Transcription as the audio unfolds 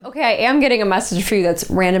Okay, I am getting a message for you that's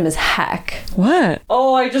random as heck. What?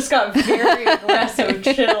 Oh, I just got very aggressive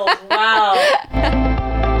chills. Wow.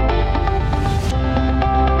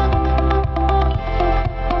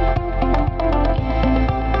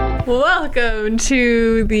 Welcome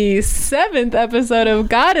to the 7th episode of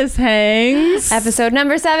Goddess Hangs. Episode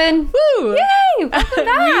number 7. Woo! Yay! Welcome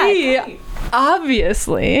back. We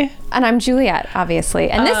obviously, And I'm Juliet, obviously.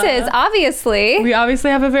 And this is obviously... we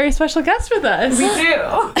obviously have a very special guest with us. We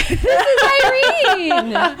do. This is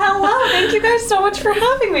Irene! Hello. Thank you guys so much for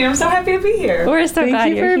having me. I'm so happy to be here. We're so glad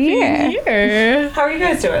Thank you you're for here. being here. How are you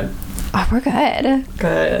guys doing? Oh, we're good.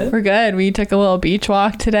 Good. We're good. We took a little beach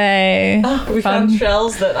walk today. We found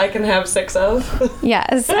shells that I can have 6 of.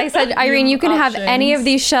 Yes, I said, Irene, you can have any of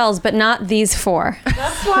these shells, but not these 4.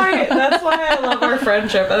 That's why I love our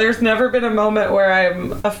friendship. There's never been a moment where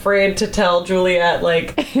I'm afraid to tell Juliet,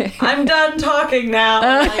 like, I'm done talking now.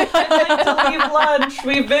 Like, I'd like to leave lunch.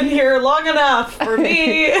 We've been here long enough for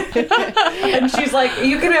me. And she's like,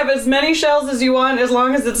 you can have as many shells as you want as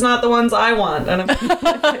long as it's not the ones I want. And I'm like,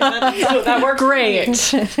 that works. Great.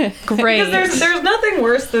 Great. Because there's nothing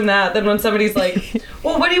worse than that, than when somebody's like,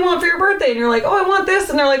 well, what do you want for your birthday? And you're like, oh, I want this.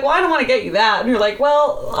 And they're like, well, I don't want to get you that. And you're like,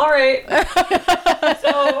 well, all right.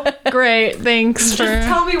 So Great. Thanks for... just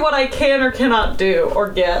tell me what I can or cannot do or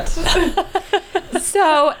get.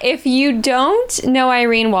 So, if you don't know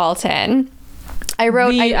Irene Walton, I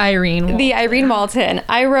wrote... The Irene Walton.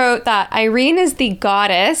 I wrote that Irene is the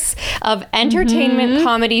goddess of entertainment,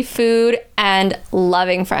 comedy, food, and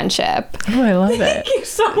loving friendship. Oh, I love it. Thank you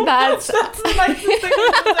so much. That's- That's the nicest thing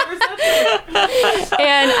anyone's ever said to me.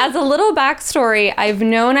 And as a little backstory, I've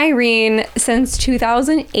known Irene since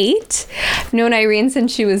 2008. I've known Irene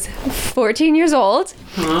since she was 14 years old.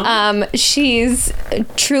 She's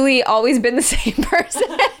truly always been the same person.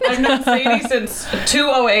 I've known Sadie since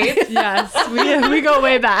 2008. Yes, we go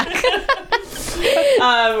way back.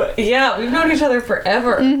 Yeah, we've known each other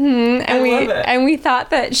forever. and I love it. and we thought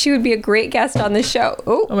that she would be a great guest on the show.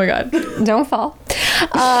 Oh Oh, my god. don't fall.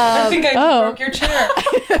 I think I just broke your chair.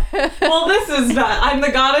 Well, this is not. I'm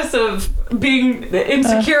the goddess of being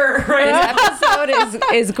insecure, right? This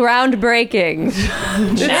episode is groundbreaking.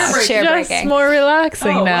 Chair Chair Just breaking. more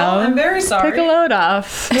relaxing Oh, now. well, I'm very sorry. Take a load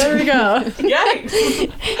off. There we go.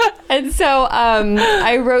 Yikes. And so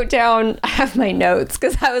I wrote down, I have my notes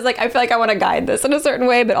because I was like, I feel like I want to guide this in a certain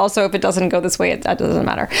way, but also if it doesn't go this way, that doesn't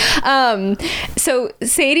matter. So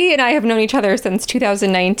Sadie and I have known each other since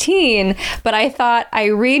 2019, but I thought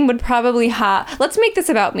Irene would probably have, let's make this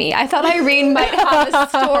about me. I thought Irene might have a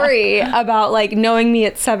story about like knowing me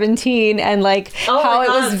at 17 and like Oh how my it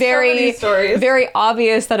God, was so very, many stories. very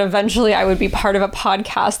obvious that eventually I would be part of a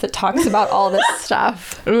podcast that talks about all this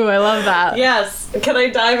stuff. Ooh, I love that. Yes. Can I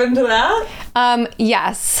dive into that?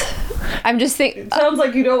 Yes. I'm just thinking. Sounds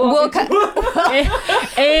like you don't want me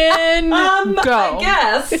to. And go. I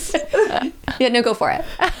guess. Yeah, no, go for it.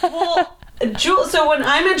 Well, so when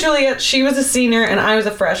I met Juliet, she was a senior and I was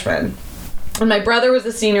a freshman. And my brother was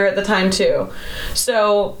a senior at the time too.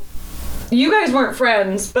 So you guys weren't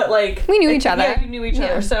friends, but like... We knew each other. Yeah, you knew each Yeah.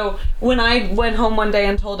 other. So when I went home one day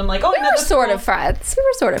and told him like, oh, We I met were this sort girl- of friends. We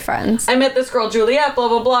were sort of friends. I met this girl, Juliet, blah,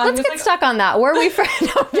 blah, blah. Let's get stuck on that. Were we friends?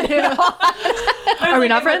 No, I'm kidding. Are we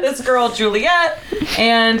not I met friends? this girl, Juliet,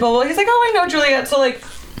 and blah, blah. He's like, oh, I know Juliet. So like...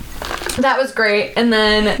 That was great. And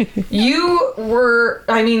then you were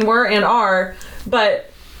and are,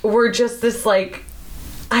 but we're just this like...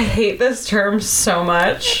 I hate this term so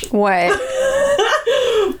much. What?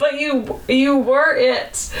 But you were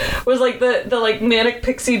it. Was like the like manic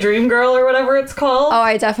pixie dream girl or whatever it's called. Oh,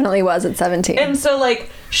 I definitely was at 17. And so like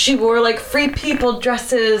she wore like free people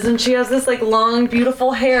dresses and she has this like long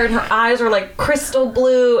beautiful hair and her eyes are like crystal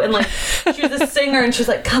blue and like she was a singer and she was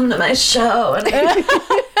like, come to my show and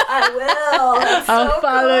I will. That's I'll so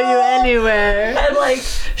follow you cool. anywhere. And like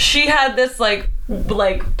she had this like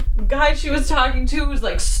guy she was talking to was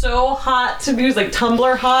like so hot to me, was like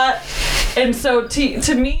Tumblr hot. And so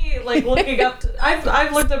to me, like looking up to,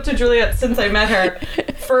 I've looked up to Juliet since I met her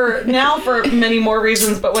for many more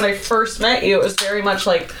reasons, but when I first met you, it was very much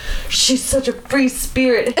like she's such a free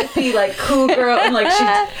spirit hippie, like cool girl, and like she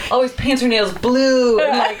always paints her nails blue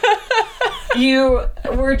and like you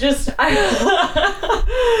were just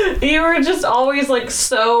always like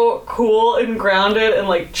so cool and grounded and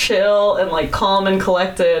like chill and like calm and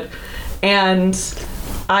collected. And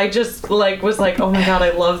I just like was like, oh my god,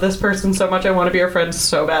 I love this person so much. I want to be her friend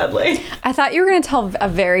so badly. I thought you were going to tell a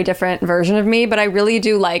very different version of me, but I really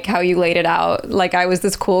do like how you laid it out. Like I was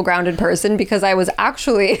this cool, grounded person because I was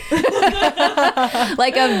actually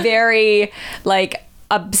like a very like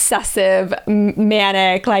obsessive,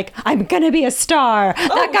 manic, like, I'm gonna be a star. Oh,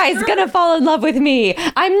 That guy's gonna fall in love with me.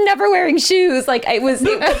 I'm never wearing shoes. Like, it was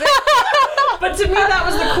But to me, that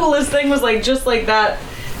was the coolest thing, was like just like that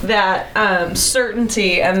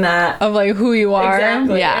certainty and that Of like who you are.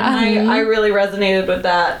 exactly. Yeah. And I really resonated with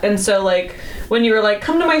that. And so like when you were like,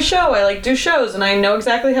 come to my show, I like do shows and I know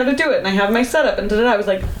exactly how to do it and I have my setup and I was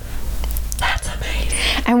like, that's amazing.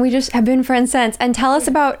 And we just have been friends since. And tell us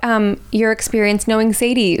about your experience knowing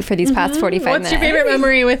Sadie for these past 45 minutes. What's your favorite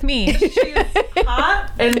memory with me? She's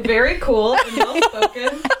hot and very cool and well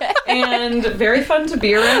spoken and very fun to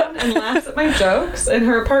be around and laughs at my jokes. And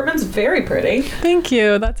her apartment's very pretty. Thank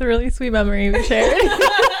you. That's a really sweet memory we shared.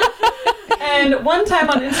 And one time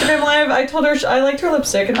on Instagram Live, I told her I liked her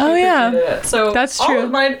lipstick and she appreciated it. So That's all true.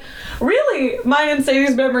 of mine and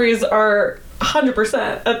Sadie's memories are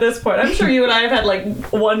 100% at this point. I'm sure you and I have had like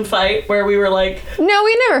one fight where we were like, No,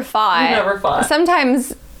 we never fought. We never fought.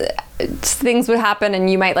 Sometimes things would happen and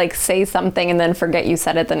you might like say something and then forget you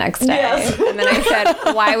said it the next day. Yes. And then I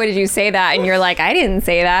said, why would you say that? And you're like, I didn't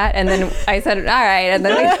say that. And then I said, all right. And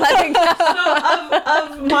then we let it go.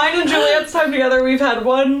 so of mine and Juliet's time together, we've had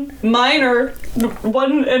one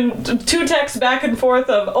and two texts back and forth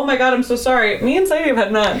of, oh my God, I'm so sorry. Me and Sadie have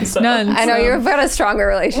had none. So. None. I know you've got a stronger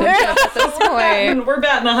relationship at this point. We're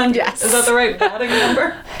batting 100. Yes. Is that the right batting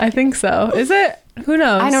number? I think so. Is it? Who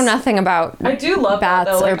knows? I know nothing about I do love that,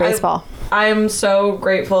 bats though. or Like, baseball. I'm so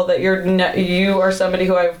grateful that you are somebody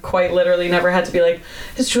who I've quite literally never had to be like,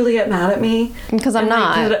 is Juliet mad at me? Because I'm And,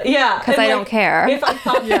 like, not. yeah. Because and, I like, don't care. If I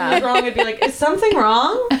thought something was wrong, I'd be like, is something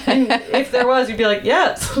wrong? And if there was, you'd be like,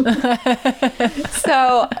 yes.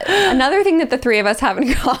 So another thing that the three of us have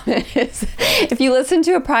in common is, if you listen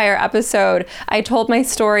to a prior episode, I told my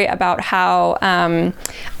story about how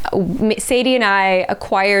Sadie and I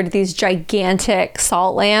acquired these gigantic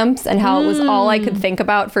salt lamps and how it was all I could think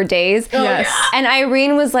about for days. Yes. And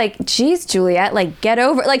Irene was like, geez, Juliet, like, get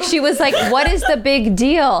over it. Like, she was like, what is the big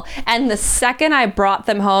deal? And the second I brought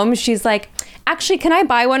them home, she's like, actually, can I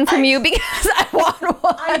buy one from you? Because I want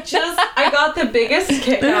one. I got the biggest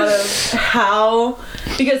kick out of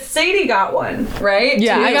because Sadie got one, right?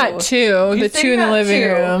 Yeah, Two. I got two. The Sadie two in the got living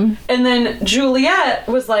two. room. And then Juliet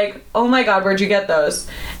was like, oh my God, where'd you get those?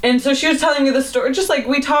 And so she was telling me the story, just like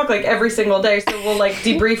we talk like every single day. So we'll like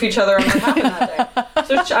debrief each other on what happened that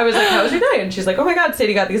day. So I was like, how was your day? And she's like, oh my God,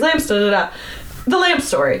 Sadie got these lamps, da da da. The lamp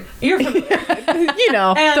story. You're familiar. You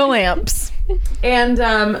know, And- the lamps. And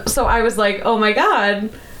so I was like, oh my God,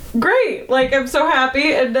 great. Like, I'm so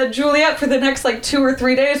happy. And then Juliet, for the next like 2 or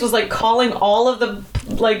 3 days, was like calling all of the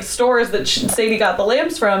like stores that Sadie got the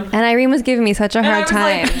lamps from. And Irene was giving me such a And I hard was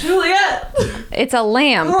time. like, Juliet, It's a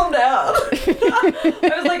lamp. calm down.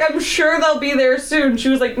 I was like, I'm sure they'll be there soon. She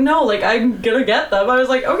was like, no, like, I'm gonna get them. I was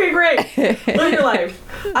like, okay, great. Live your life.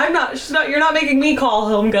 You're not making me call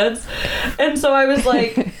Home Goods. And so I was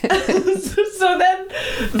like, so then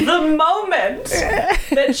the moment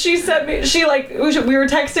that she sent me, we were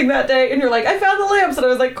texting that day and you're like, I found the lamps. And I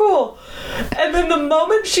was like, cool. And then the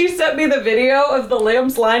moment she sent me the video of the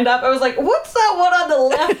lamps lined up, I was like, what's that one on the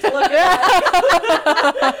left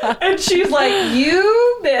looking like? And she's like,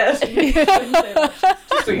 you missed.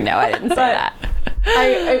 No, I didn't say that.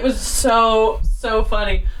 It was so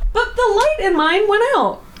funny. But the light in mine went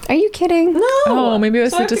out. Are you kidding? No. Oh, maybe it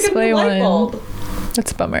was So the I have to get a display new light one. bulb.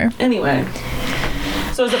 That's a bummer. Anyway.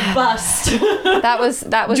 So it was a bust. That was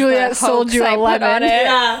Juliet the sold hoax you I a put on lemon. it.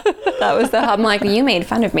 Yeah. That was the hub. I'm like, you made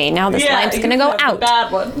fun of me. Now this lamp's you gonna go have the out.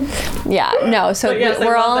 Bad one. Yeah, no. So But yes, I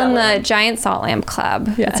we're love all that in the one. giant salt lamp club.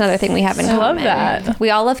 Yes. That's another thing we have in I common. love that. We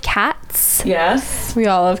all love cats. Yes. We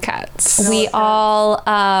all love cats. We all.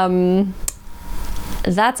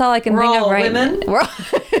 That's all I can We're think all of right women? now. We're all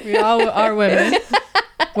We all are women.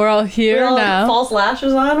 We're all here We all now. have false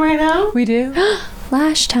lashes on right now. We do.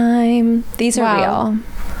 Lash time. These are Wow. real.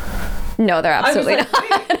 No, they're absolutely I was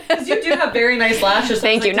like, because you do have very nice lashes. So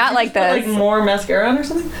Thank I was you. Not did like just put, this. like more mascara on or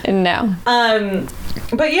something. not. No.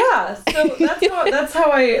 But yeah, so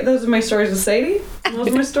those are my stories with Sadie. And those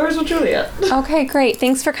are my stories with Juliet. Okay, great.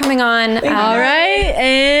 Thanks for coming on. you. All right,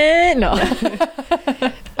 and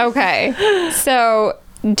no. Okay. So,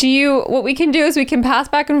 what we can do is we can pass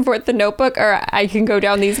back and forth the notebook, or I can go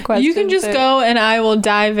down these questions. You can just and- go, and I will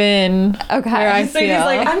dive in. Okay. Where I Sadie's feel.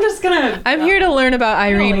 like, I'm just gonna. I'm here to learn about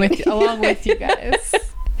Irene Really? along with you guys.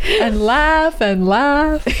 and laugh and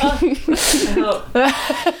laugh.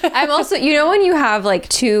 I'm also, you know, when you have like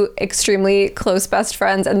two extremely close best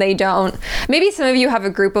friends and they don't, maybe some of you have a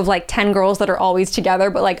group of like 10 girls that are always together,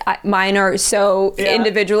 but like mine are so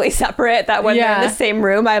individually separate that when they're in the same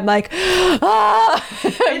room, I'm like, ah.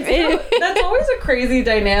 That's always a crazy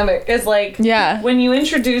dynamic, is like, when you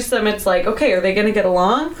introduce them, it's like, okay, are they going to get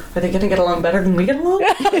along? Are they going to get along better than we get along?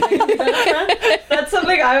 Are they going to be better friends? That's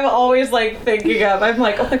something I'm always like thinking of. I'm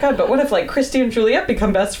like, oh my God, but what if like Christy and Juliet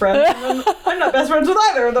become best friends? And then I'm not best friends with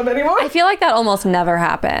either of them anymore. I feel like that almost never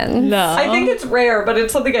happens. No. I think it's rare, but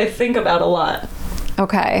it's something I think about a lot.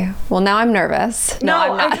 Okay. Well, now I'm nervous. No,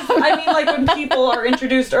 I'm not. I mean, like when people are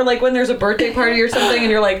introduced, or like when there's a birthday party or something, and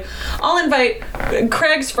you're like, I'll invite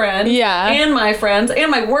Craig's friends, and my friends, and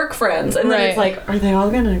my work friends, and then it's like, are they all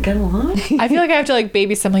gonna get along? I feel like I have to like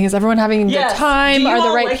baby them. Like, is everyone having a good time? Are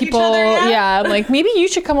the right like people? Each other yet? Yeah, I'm like, maybe you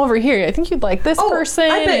should come over here. I think you'd like this person.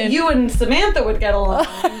 I bet you and Samantha would get along.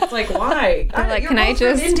 It's like, why? They're like, you're can I both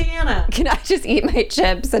from just Indiana? Can I just eat my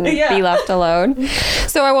chips and be left alone?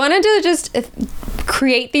 So I wanted to just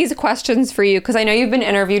create these questions for you because I know you've been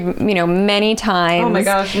interviewed, you know, many times. Oh my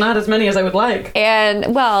gosh, not as many as I would like.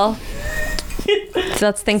 And well,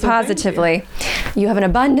 let's think positively. You have an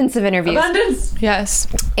abundance of interviews. Abundance. Yes.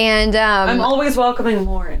 And I'm always welcoming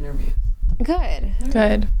more interviews.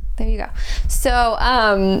 Good. There you go. So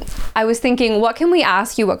I was thinking, what can we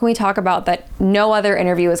ask you? What can we talk about that no other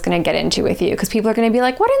interview is going to get into with you? Because people are going to be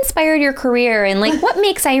like, what inspired your career? And like, what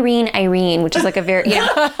makes Irene? Which is like a very, you know,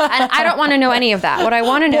 and I don't want to know any of that. What I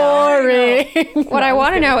want to know, what I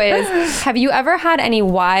want to know is, have you ever had any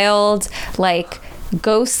wild, like,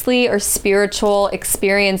 ghostly or spiritual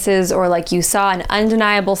experiences, or like you saw an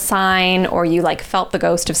undeniable sign, or you like felt the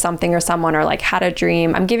ghost of something or someone, or like had a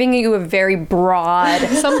dream? I'm giving you a very broad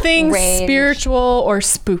something spiritual or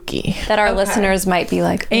spooky that our listeners might be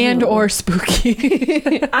like, and or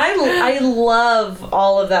spooky. I love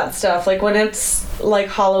all of that stuff. Like when it's like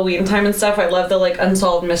Halloween time and stuff, I love the like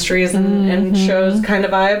unsolved mysteries and shows kind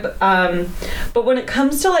of vibe. But when it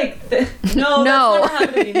comes to like that's never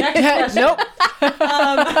happened to me. Next question. Nope.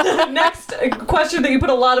 Next question that you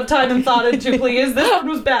put a lot of time and thought into, please. This one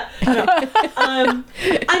was bad. No.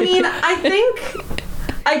 I mean, I think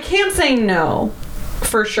I can't say no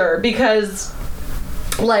for sure, because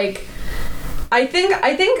like I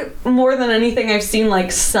think more than anything I've seen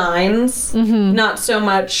like signs, not so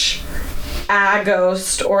much a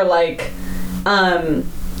ghost or like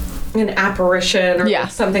an apparition or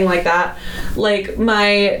like something like that. Like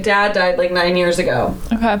my dad died like 9 years ago.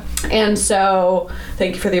 Okay. And so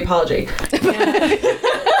thank you for the apology.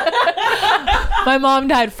 My mom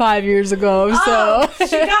died 5 years ago, so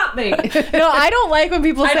she got me. No, I don't like when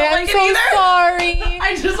people say, I'm so sorry.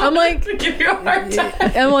 I just I'm like to give you a hard time.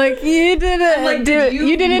 I'm like, you didn't like, do it.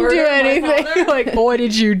 You didn't do anything. Like, what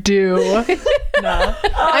did you do? No.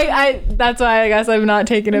 I that's why I guess I'm not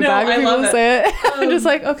taking it back when people say it. I'm just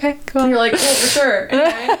like, okay, cool. You're like, yeah, for sure.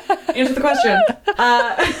 Anyway, answer the question.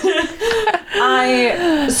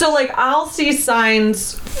 So like I'll see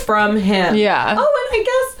signs from him. Yeah. Oh, and I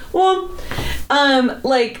guess, well,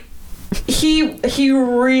 like he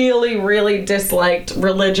really, really disliked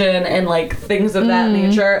religion and like things of that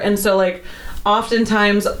nature. And so like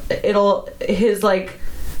oftentimes his like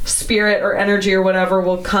spirit or energy or whatever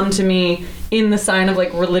will come to me in the sign of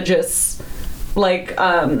like religious like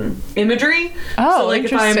imagery. Oh, so like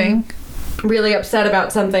interesting. If I'm really upset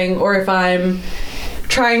about something, or if I'm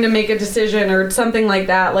trying to make a decision or something like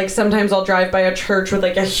that, like sometimes I'll drive by a church with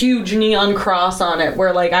like a huge neon cross on it,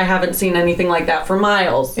 where like I haven't seen anything like that for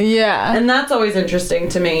miles. Yeah. And that's always interesting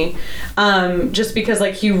to me, just because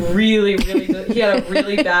like he really he had a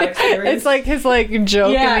really bad experience. It's like his like joke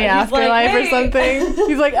in the afterlife, like, hey, or something.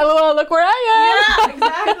 He's like, LOL, look where I am. Yeah,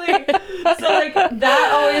 exactly. So like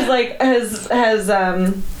that always like has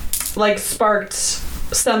like sparked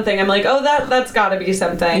something. I'm like, oh, that's got to be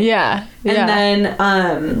something. Yeah. And then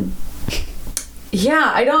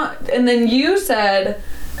I don't. And then you said,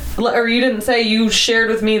 or you didn't say, you shared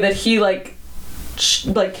with me that he like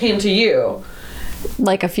came to you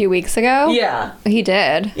like a few weeks ago. Yeah, he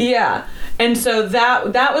did. Yeah, and so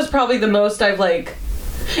that was probably the most I've like.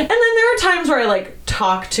 And then there are times where I like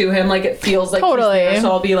talk to him, like it feels like totally. He's there,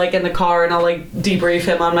 so I'll be like in the car and I'll like debrief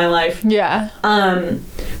him on my life. Yeah.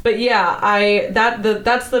 But yeah,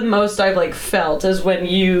 that's the most I've like felt is when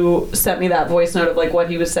you sent me that voice note of like what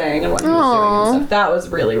he was saying and what he was doing and stuff. That was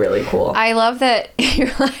really, really cool. I love that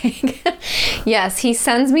you're like, yes, he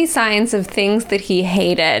sends me signs of things that he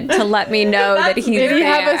hated to let me know that he's Did he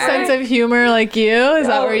there. have a sense of humor like you? Is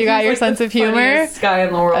that where you got your sense of humor? Funniest guy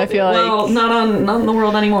in the world. I feel well, not in the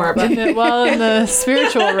world anymore, but in the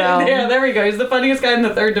spiritual realm. yeah, there we go. He's the funniest guy in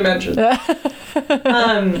the third dimension. But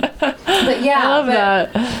yeah, I love that.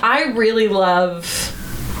 I really love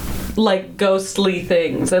like ghostly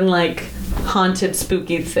things and like haunted,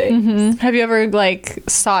 spooky things. Have you ever like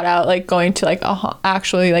sought out like going to like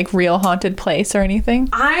actually like real haunted place or anything?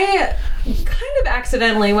 I kind of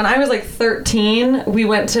accidentally, when I was like 13, we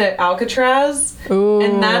went to Alcatraz. Ooh.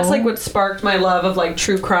 And that's like what sparked my love of like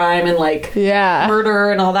true crime and like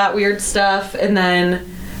murder and all that weird stuff. And then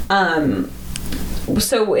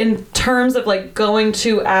so in terms of like going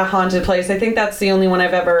to a haunted place, I think that's the only one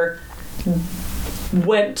I've ever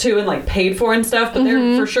went to and like paid for and stuff, but there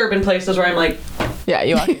have for sure been places where I'm like, yeah,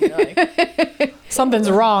 you walk in, you're like, something's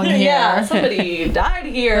wrong here. Yeah, somebody died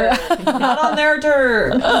here, not on their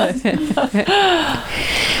terms.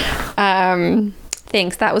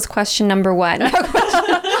 Thanks. That was question number 1.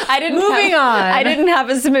 I didn't Moving on. I didn't have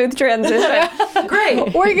a smooth transition.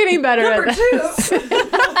 Great. We're getting better Number at this. 2.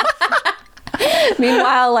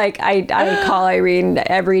 Meanwhile, like I call Irene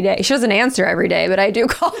every day. She doesn't answer every day, but I do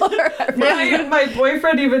call her every day. My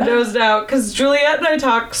boyfriend even knows now, because Juliet and I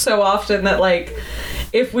talk so often that like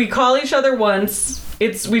if we call each other once,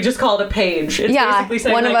 we just call it a page. It's basically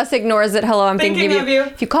saying, one of like, us ignores it. Hello, I'm thinking of you.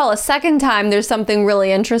 If you call a second time, there's something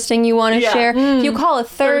really interesting you want to share. If you call a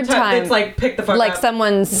third time, it's like pick the fuck like up.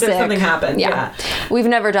 someone's sick. Something happened. Yeah. We've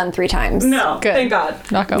never done 3 times. No, Good. thank God.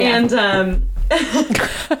 Knock on wood. And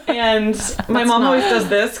and my mom always does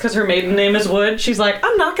this because her maiden name is Wood. She's like,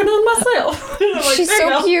 I'm knocking on myself. I'm like, She's there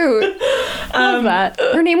you so go. cute. Love that.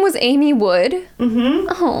 Her name was Amy Wood. Mm-hmm.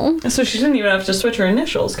 Oh. So she didn't even have to switch her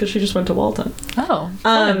initials because she just went to Walton. Oh.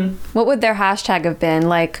 What would their hashtag have been?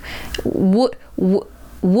 Like, would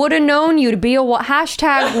have known you'd be a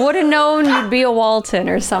hashtag would have known you'd be a Walton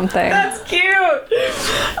or something. That's cute.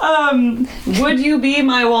 Would you be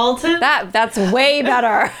my Walton? That's way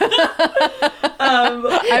better.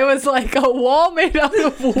 I was like a wall made out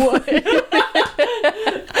of wood.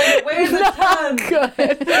 Weighs a ton.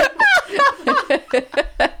 Good.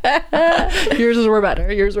 Yours were better.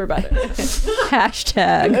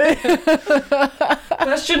 Hashtag.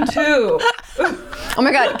 Question 2. Oh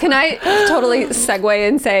my God, can I totally segue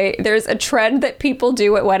and say there's a trend that people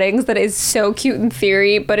do at weddings that is so cute in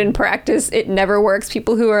theory, but in practice it never works.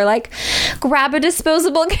 People who are like, grab a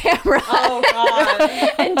disposable camera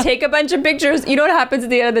and take a bunch of pictures. You know what happens at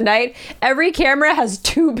the end of the night? Every camera has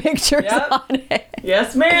 2 pictures on it.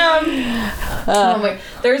 Yes, ma'am. Oh my!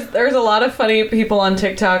 There's a lot of funny people on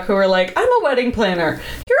TikTok who are like, I'm a wedding planner.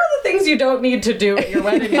 Here are the things you don't need to do at your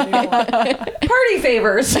wedding anymore. Party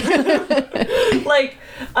favors. Like,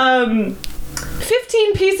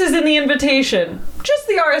 15 pieces in the invitation. Just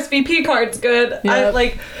the RSVP card's good.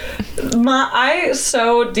 Yep. I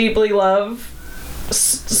so deeply love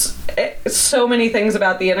so many things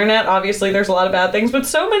about the internet. Obviously, there's a lot of bad things, but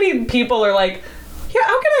so many people are like, yeah,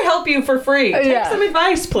 how can I help you for free? Take some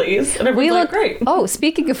advice, please. And everyone's like, great. Oh,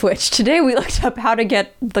 speaking of which, today we looked up how to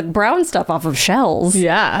get the brown stuff off of shells.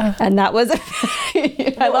 Yeah. And that was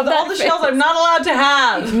I love that. All the shells I'm not allowed to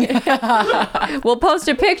have. We'll post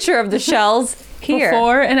a picture of the shells here.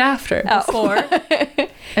 Before and after. Oh. Before.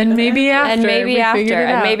 And maybe after. And maybe we after. figured it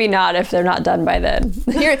And out. maybe not if they're not done by then.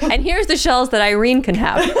 Here's the shells that Irene can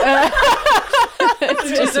have.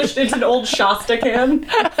 It's an old Shasta can.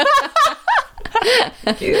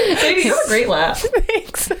 Sadie, you have a great laugh.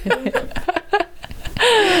 Thanks.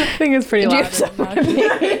 I think it's pretty loud.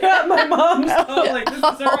 Yeah, my mom's like, this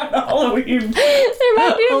is around Halloween.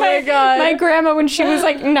 Oh my God. My grandma, when she was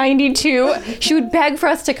like 92, she would beg for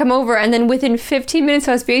us to come over, and then within 15 minutes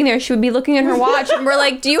of us being there, she would be looking at her watch, and we're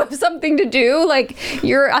like, do you have something to do? Like,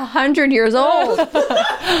 you're 100 years old.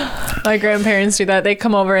 My grandparents do that. They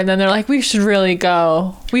come over and then they're like, we should really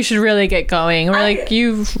go. We should really get going. We're like,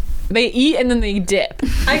 they eat and then they dip.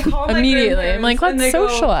 I call my immediately. I'm like, grandparents,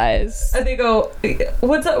 let's socialize. And they go,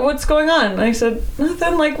 what's up? What's going on? And I said,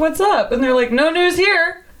 nothing. Like, what's up? And they're like, no news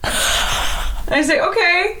here. And I say,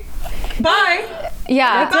 okay, bye.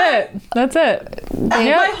 Yeah. That's it.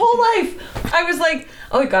 My whole life I was like,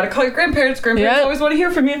 oh, you gotta call your grandparents. Grandparents always want to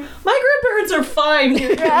hear from you. My grandparents are fine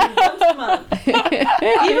here once a month.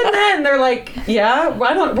 Even then, they're like, yeah,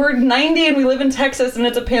 we're 90 and we live in Texas and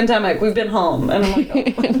it's a pandemic. We've been home. And I'm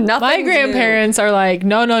like, oh. My grandparents are like,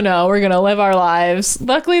 no, we're gonna live our lives.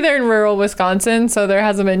 Luckily, they're in rural Wisconsin, so there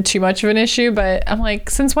hasn't been too much of an issue. But I'm like,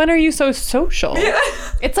 since when are you so social? Yeah.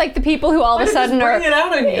 It's like the people who all of a sudden are, it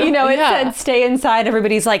out on you. You know, it said stay inside.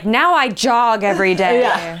 Everybody's like, now I jog every day.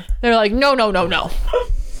 Yeah. They're like, no.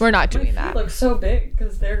 We're not doing that. Look so big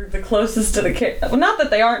because they're the closest to the kid. Well, not that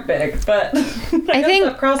they aren't big, but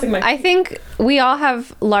I think we all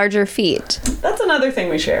have larger feet. That's another thing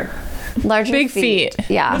we share. Larger big feet.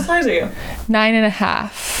 Yeah. What size are you?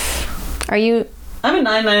 9.5. Are you? I'm a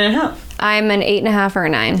 9.5. I'm an 8.5 or a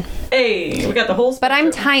 9. Hey, we got the whole spectrum. But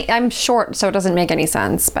I'm tiny. I'm short, so it doesn't make any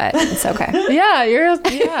sense. But it's okay.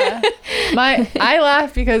 Yeah. I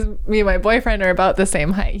laugh because me and my boyfriend are about the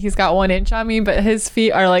same height. He's got 1 inch on me, but his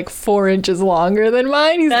feet are like 4 inches longer than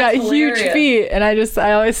mine. That's got hilarious. Huge feet, and I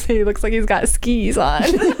always say he looks like he's got skis on.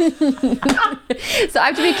 So I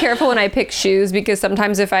have to be careful when I pick shoes because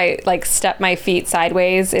sometimes if I like step my feet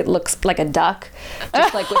sideways, it looks like a duck,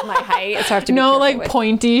 just like with my height. So I have to be careful like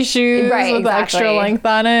pointy shoes with extra length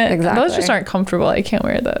on it. Exactly. Those just aren't comfortable. I can't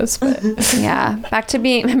wear those. But yeah, back to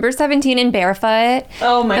being member 17 and barefoot.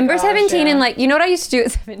 Oh my god. Member 17 and like, you know what I used to do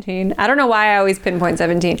at 17? I don't know why I always pinpoint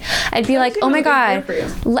 17. I'd be like, oh my god.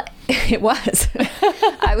 It was.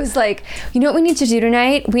 I was like, you know what we need to do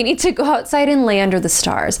tonight? We need to go outside and lay under the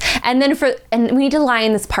stars. And then we need to lie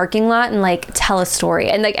in this parking lot and like tell a story.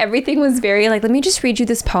 And like everything was very like, let me just read you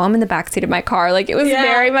this poem in the backseat of my car. Like it was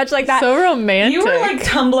very much like that. So romantic. You were like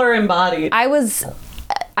Tumblr embodied.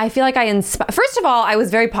 I feel like first of all, I was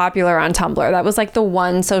very popular on Tumblr. That was like the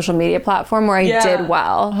one social media platform where I did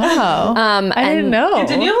well. Oh. I didn't know.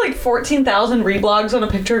 Didn't you have like 14,000 reblogs on a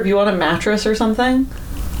picture of you on a mattress or something?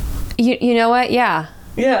 You know what? Yeah.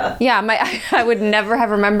 Yeah. Yeah, I would never have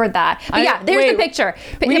remembered that. But there's the picture.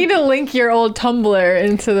 We need to link your old Tumblr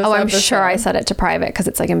into this I'm episode. sure I set it to private because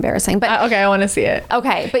it's like embarrassing. But okay, I want to see it.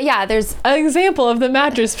 Okay, but yeah, there's an example of the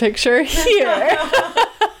mattress picture here.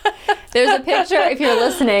 There's a picture, if you're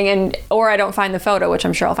listening, or I don't find the photo, which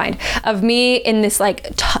I'm sure I'll find, of me in this like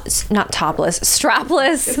not topless,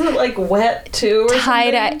 strapless. Isn't it like wet too? Or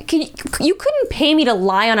tied. You couldn't pay me to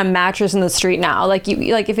lie on a mattress in the street now. Like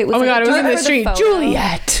if it was. Oh my god, like, it was in the street.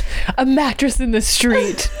 Juliet, a mattress in the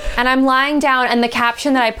street. And I'm lying down, and the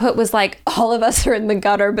caption that I put was like, "All of us are in the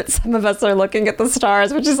gutter, but some of us are looking at the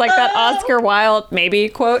stars," which is like that Oscar Wilde maybe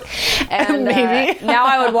quote. And maybe now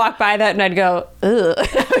I would walk by that and I'd go, ugh.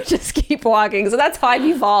 I would just keep walking. So that's how I've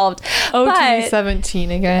evolved. To be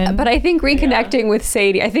 17 again. But I think reconnecting with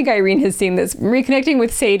Sadie, I think Irene has seen this. Reconnecting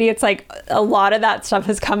with Sadie, it's like a lot of that stuff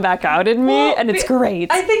has come back out in me, and it's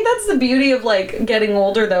great. I think that's the beauty of like getting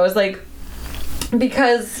older, though, is like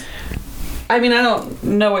because. I mean, I don't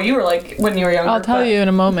know what you were like when you were younger. I'll tell you in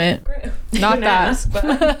a moment. Great. Not that. Ask, but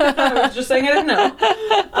I was just saying I didn't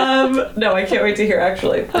know. No, I can't wait to hear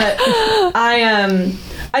actually. But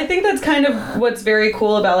I think that's kind of what's very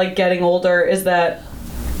cool about like getting older is that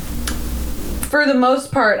for the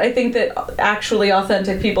most part, I think that actually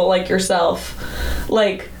authentic people like yourself,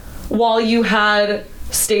 like while you had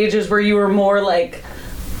stages where you were more like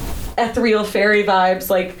ethereal fairy vibes,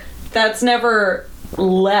 like that's never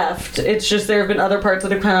left. It's just there have been other parts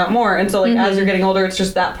that have come out more, and so like as you're getting older, it's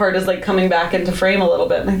just that part is like coming back into frame a little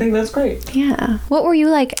bit, and I think that's great. Yeah. What were you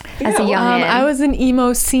like as a young man? I was an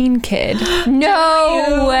emo scene kid.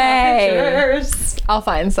 No way. Pictures. I'll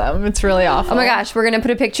find some. It's really awful. Oh my gosh, we're gonna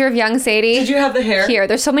put a picture of young Sadie. Did you have the hair? Here,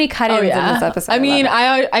 there's so many cut-ins in this episode. I mean,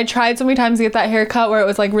 I tried so many times to get that haircut where it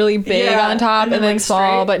was like really big on top and then like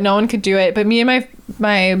small, but no one could do it. But me and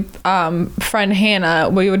my friend Hannah,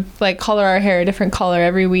 we would like color our hair a different color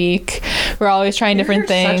every week. We're always trying different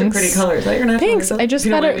things. Such a pretty color. Is that your natural? Thanks. I just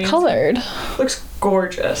got it colored. Looks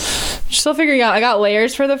gorgeous. Still figuring out. I got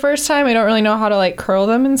layers for the first time. I don't really know how to like curl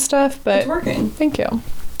them and stuff, but it's working. Thank you.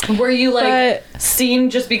 Were you like seen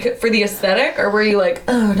just because for the aesthetic, or were you like,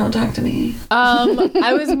 oh, don't talk to me?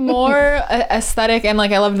 I was more aesthetic, and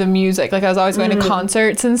like I loved the music. Like I was always going to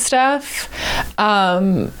concerts and stuff.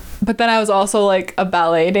 But then I was also like a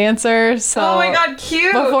ballet dancer. So oh my god,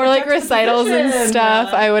 cute! Before like recitals and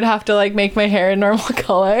stuff, I would have to like make my hair a normal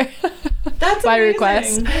color. That's by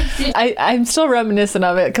amazing. request. I'm still reminiscent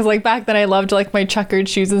of it because like back then I loved like my checkered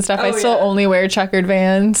shoes and stuff. I still only wear checkered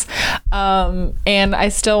Vans, and I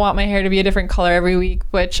still want my hair to be a different color every week,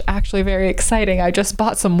 which actually very exciting. I just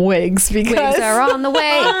bought some wigs because Wigs are on the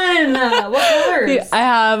way. Fun. What colors? I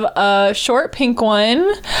have a short pink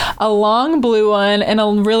one, a long blue one, and a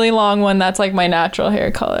really long one that's like my natural hair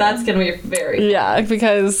color. That's gonna be very yeah,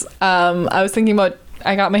 because I was thinking about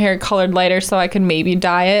I got my hair colored lighter so I could maybe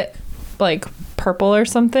dye it like purple or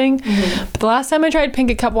something. But the last time I tried pink,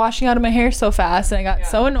 it kept washing out of my hair so fast and I got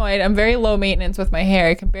so annoyed. I'm very low maintenance with my hair.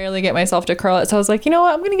 I can barely get myself to curl it. So I was like, you know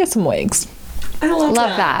what? I'm gonna get some wigs. I love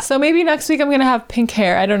that. So maybe next week I'm gonna have pink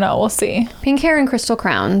hair. I don't know. We'll see. Pink hair and crystal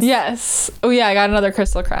crowns. Yes. Oh yeah, I got another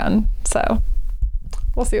crystal crown. So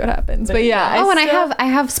we'll see what happens. But yeah. I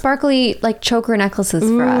have sparkly like choker necklaces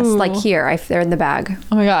for us. Like here, they're in the bag.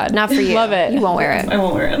 Oh my god. Not for you. Love it. You won't wear it. I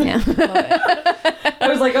won't wear it. Yeah. Love it. I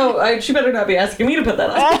was like, she better not be asking me to put that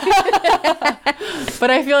on. But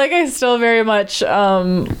I feel like I still very much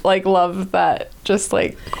like love that just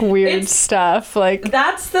like weird stuff. Like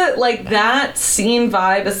that's the like that scene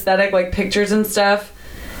vibe aesthetic, like pictures and stuff.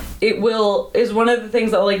 Is one of the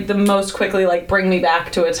things that like the most quickly like bring me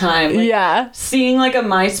back to a time. Like, seeing like a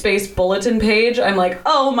MySpace bulletin page, I'm like,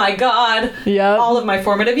 oh my god. Yep. All of my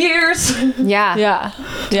formative years. Yeah.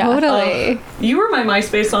 Totally. You were my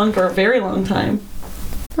MySpace song for a very long time.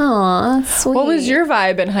 Aw, sweet. What was your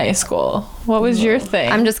vibe in high school? What was your thing?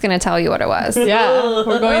 I'm just gonna tell you what it was. Yeah,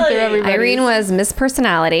 we're going through everybody. Irene was Miss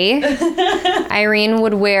Personality. Irene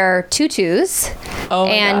would wear tutus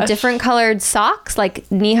and different colored socks, like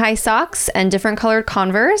knee-high socks, and different colored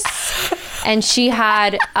Converse. And she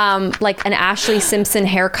had like an Ashley Simpson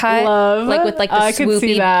haircut, like with like the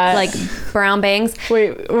swoopy, like brown bangs.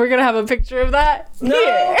 Wait, we're gonna have a picture of that?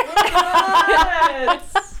 No.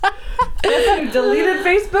 You deleted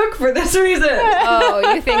Facebook for this reason.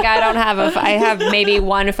 Oh, you think I don't have I have maybe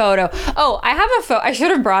one photo. Oh, I have a photo. I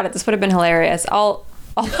should have brought it. This would have been hilarious.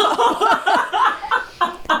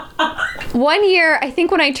 One year, I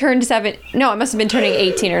think when I turned I must have been turning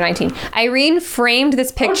 18 or 19. Irene framed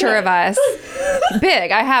this picture of us.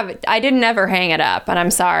 Big. I didn't ever hang it up, and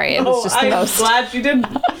I'm sorry. It was just the most glad you didn't.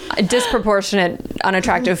 Disproportionate,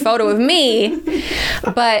 unattractive photo of me.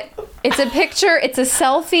 But it's a picture, it's a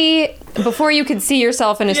selfie before you could see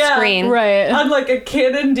yourself in a screen. Right. I'm like a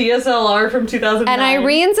kid in DSLR from 2009. And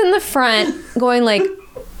Irene's in the front going like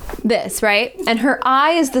this, right? And her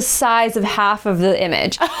eye is the size of half of the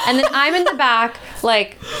image. And then I'm in the back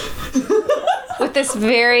like with this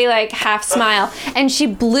very like half smile. And she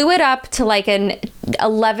blew it up to like an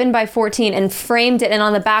 11 by 14 and framed it, and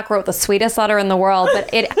on the back wrote the sweetest letter in the world. But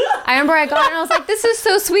I remember I got it and I was like, this is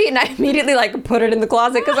so sweet, and I immediately like put it in the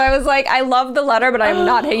closet because I was like, I love the letter, but I'm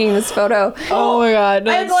not hanging this photo. Oh my god,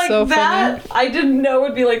 that's and like so that funny. I didn't know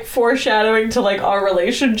would be like foreshadowing to like our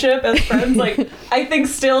relationship as friends. Like I think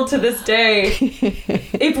still to this day,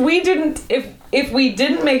 if we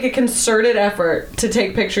didn't make a concerted effort to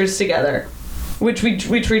take pictures together, which we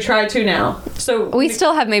try to now. So we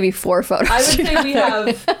still have maybe 4 photos. I would say we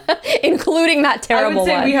have, including that terrible one.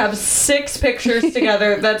 I would say we have 6 pictures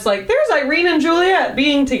together. That's like there's Irene and Juliet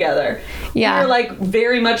being together. Yeah, we're like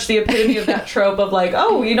very much the epitome of that trope of like,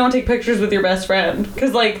 oh, you don't take pictures with your best friend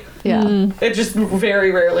because like it just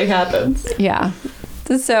very rarely happens. Yeah.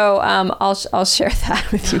 So I'll share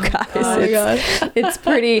that with you guys. Oh my god. It's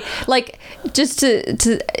pretty like just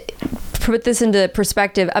to put this into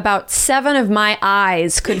perspective, about 7 of my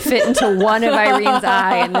eyes could fit into one of Irene's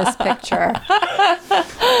eye in this picture.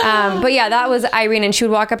 But yeah, that was Irene, and she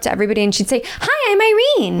would walk up to everybody and she'd say, "Hi, I'm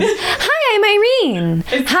Irene. Hi, I'm Irene.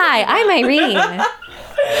 Hi, I'm Irene."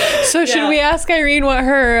 So should we ask Irene what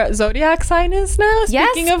her zodiac sign is now?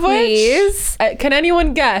 Speaking of please. Which, can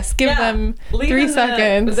anyone guess? Give them 3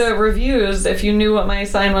 seconds. The reviews, if you knew what my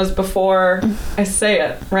sign was before I say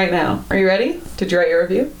it right now. Are you ready? Did you write your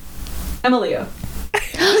review? I'm a Leo.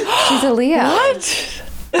 She's a Leo. What?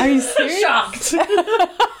 Are you serious? Shocked.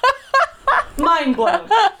 Mind blown.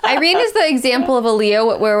 Irene is the example of a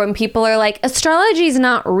Leo where when people are like, astrology's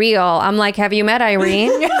not real, I'm like, have you met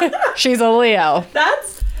Irene? She's a Leo.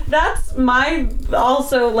 That's my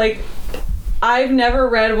also like I've never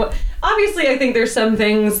read what obviously I think there's some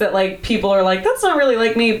things that like people are like that's not really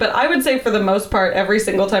like me, but I would say for the most part every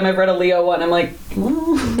single time I've read a Leo one I'm like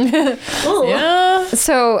yeah.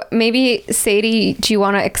 So maybe Sadie, do you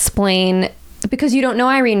want to explain because you don't know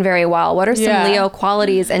Irene very well. What are some Leo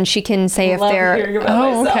qualities? And she can say if they're. Hearing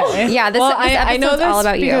about myself. Okay. Yeah, this I know this all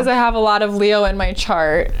about you. because I have a lot of Leo in my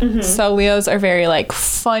chart. So Leos are very like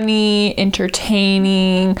funny,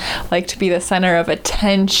 entertaining, like to be the center of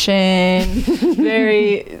attention.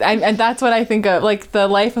 And that's what I think of. Like the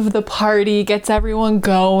life of the party gets everyone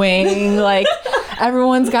going. Like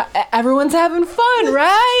everyone's having fun,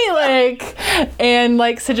 right? Like, and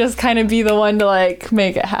likes to just kind of be the one to like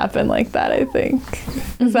make it happen like that. I think.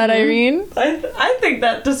 Is that Irene? I think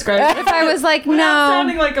that describes it. If I was like, no.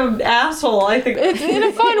 Sounding like an asshole, I think. It's in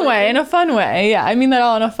a fun way. In a fun way. Yeah, I mean that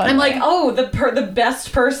all in a fun way. I'm like, oh, the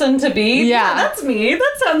best person to be? Yeah, that's me.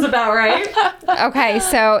 That sounds about right. Okay,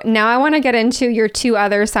 so now I want to get into your 2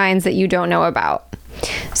 other signs that you don't know about.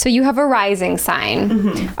 So you have a rising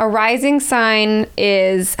sign. A rising sign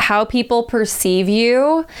is how people perceive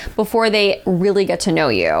you before they really get to know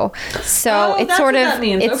you. So it's sort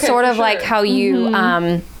of like how you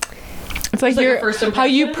it's like how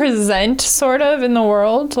you present sort of in the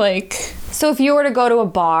world, like. So if you were to go to a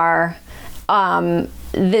bar,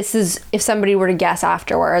 this is if somebody were to guess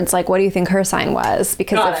afterwards, like, what do you think her sign was?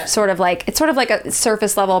 Because it's sort of like a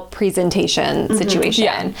surface level presentation situation.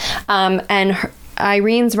 Yeah. And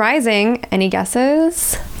Irene's rising. Any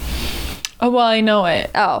guesses? Oh, well, I know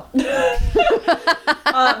it. Oh.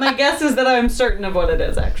 My guess is that I'm certain of what it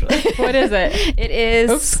is, actually. What is it? It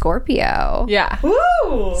is Scorpio. Yeah.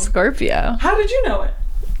 Woo! Scorpio. How did you know it?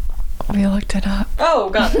 We looked it up.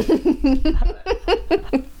 Oh, got it.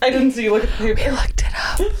 I didn't see you look at the paper. We looked it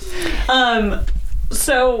up.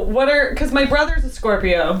 So because my brother's a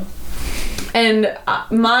Scorpio, and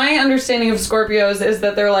my understanding of Scorpios is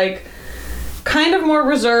that they're like kind of more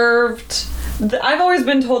reserved. I've always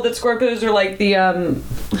been told that Scorpios are like the, as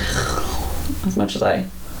much as I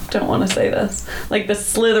don't want to say this, like the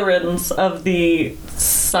Slytherins of the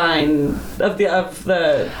sign of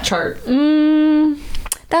the chart.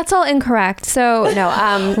 That's all incorrect. So no,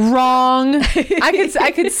 wrong.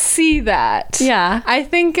 I could see that. Yeah. I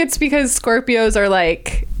think it's because Scorpios are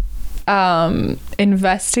like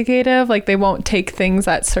investigative, like they won't take things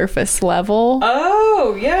at surface level.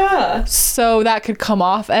 Oh, yeah. So that could come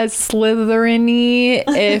off as Slytherin-y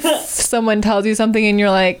if someone tells you something and you're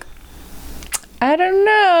like, I don't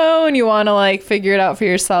know, and you want to like figure it out for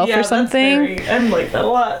yourself or something. I'm like that a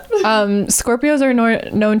lot. Scorpios are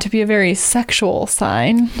known to be a very sexual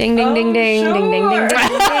sign. Ding ding ding ding sure. ding ding ding ding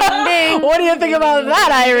ding ding. What do you think about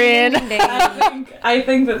that, Irene? Ding, ding, ding. I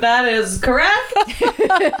think that is correct.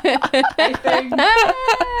 I think that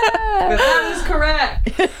is correct.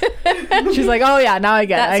 She's like, oh yeah, now I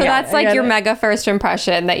get it. So that's like your mega first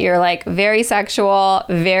impression, that you're like very sexual,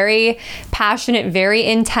 very passionate, very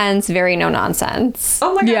intense, very no nonsense.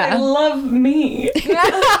 Oh my god, I love me. Who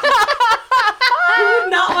would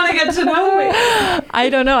not want to get to know me? I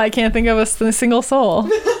don't know. I can't think of a single soul.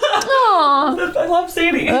 Aww. I love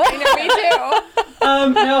Sadie. I know, me too.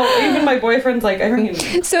 No, even my boyfriend's like,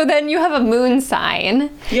 Irene. So then you have a moon sign.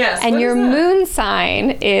 Yes. And your moon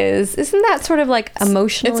sign isn't that sort of like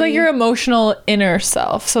emotional? It's like your emotional inner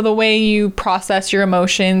self. So the way you process your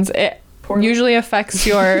emotions, it usually affects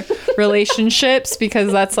your relationships,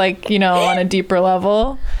 because that's like, on a deeper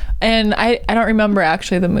level. And I don't remember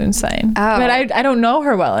actually the moon sign. Oh. But I don't know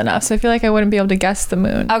her well enough, so I feel like I wouldn't be able to guess the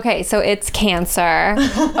moon. Okay, so it's Cancer.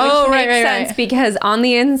 Oh, right, makes sense because on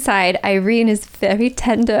the inside, Irene is very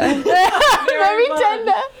tender. Very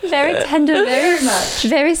tender. Very tender,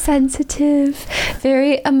 very sensitive,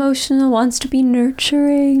 very emotional, wants to be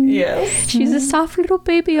nurturing. Yes. She's a soft little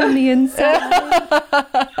baby on the inside.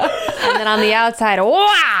 And then on the outside,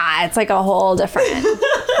 wow, it's like a whole different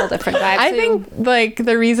vibe. I think like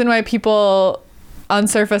the reason why people on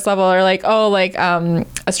surface level are like,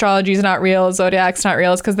 astrology is not real, zodiac's not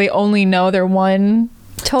real, is because they only know their one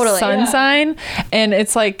sun sign. And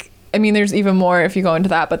it's like, I mean, there's even more if you go into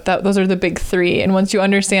that, but those are the big 3. And once you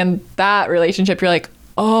understand that relationship, you're like,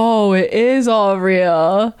 oh, it is all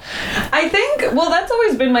real. I think, that's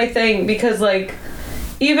always been my thing, because like,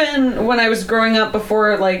 even when I was growing up,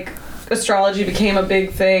 before like astrology became a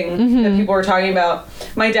big thing that people were talking about,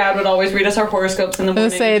 my dad would always read us our horoscopes in the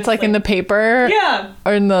morning. Say it's like in the paper,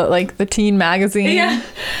 or in the teen magazine. Yeah,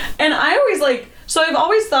 and I always so I've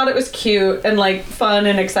always thought it was cute and like fun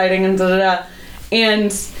and exciting and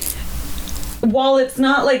and while it's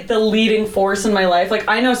not like the leading force in my life, like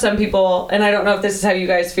I know some people, and I don't know if this is how you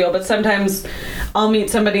guys feel, but sometimes I'll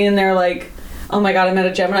meet somebody and they're like, oh my god, I met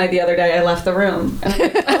a Gemini the other day, I left the room. And I'm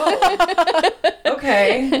like, oh,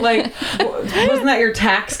 okay. Like, wasn't that your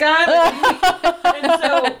tax guy? And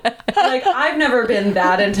so, like, I've never been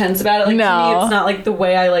that intense about it. Like, to me, it's not like the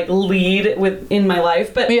way I like lead in my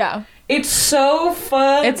life. But It's so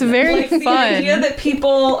fun. It's very The fun. idea that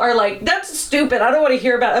people are like, that's stupid. I don't want to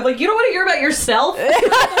hear about it. I'm like, you don't want to hear about yourself?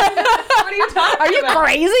 What are you talking about? Are you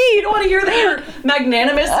crazy? You don't want to hear that you're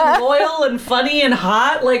magnanimous and loyal and funny and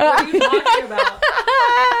hot? Like, what are you talking about?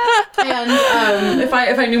 And if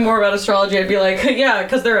I knew more about astrology, I'd be like, yeah,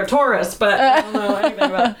 because they're a Taurus, but I don't know anything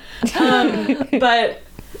about but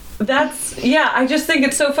I just think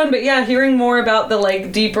it's so fun. But yeah, hearing more about the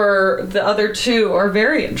like deeper, the other two are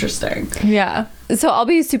very interesting. Yeah. So I'll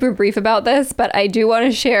be super brief about this, but I do want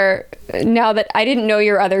to share now that I didn't know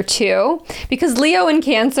your other two, because Leo and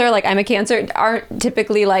Cancer, like I'm a Cancer, aren't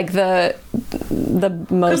typically like the most.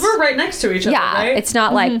 Because we're right next to each other, Yeah, right? it's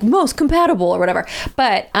not like most compatible or whatever.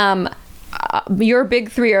 But your big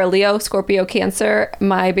three are Leo, Scorpio, Cancer.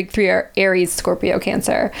 My big three are Aries, Scorpio,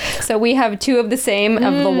 Cancer. So we have two of the same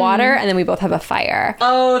of the water, and then we both have a fire.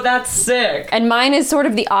 Oh, that's sick. And mine is sort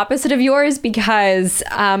of the opposite of yours because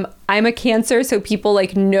I'm a Cancer, so people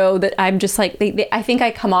like know that I'm just like I think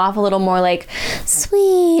I come off a little more like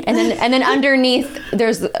sweet, and then underneath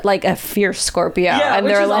there's like a fierce Scorpio, and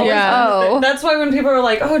which they're is like, always- oh That's why when people are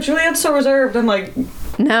like, oh, Juliette's so reserved, I'm like,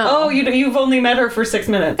 no, oh, you've only met her for 6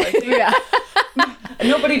 minutes. Like, Yeah.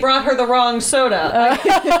 nobody brought her the wrong soda.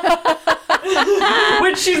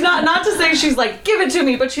 Which she's not to say she's like, give it to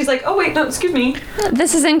me, but she's like, oh wait, no, excuse me.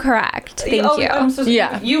 this is incorrect. Thank you. I'm so sorry.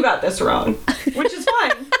 Yeah. You got this wrong, which is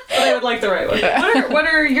fine. But I would like the right one. What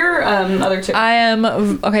are your other two? I am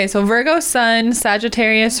okay. So Virgo Sun,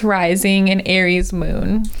 Sagittarius Rising, and Aries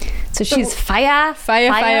Moon. So she's fire,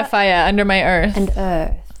 Fire under my Earth. and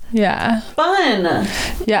earth. Yeah, Fun.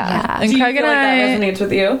 Yeah. And Do you Craig feel and like that I. resonates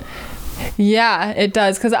with you? Yeah, it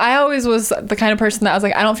does. Because I always was the kind of person that I was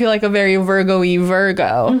like, I don't feel like a very Virgo-y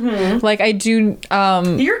Virgo. Like I do.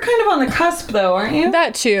 You're kind of on the cusp, though, aren't you?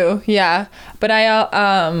 That too, yeah. But I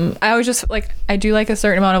always just like I do like a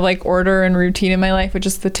certain amount of like order and routine in my life, which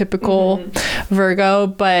is the typical Virgo.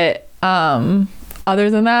 But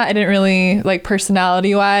other than that, I didn't really like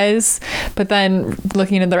personality wise. But then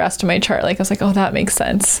looking at the rest of my chart, like I was like, oh, that makes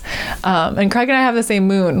sense. And Craig and I have the same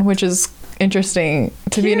moon, which is interesting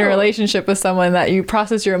to be in a Cute. relationship with someone that you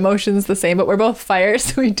process your emotions the same, but we're both fire,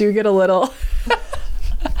 so we do get a little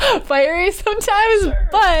fiery sometimes. Sure.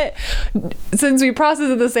 But since we process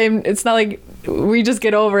it the same, it's not like we just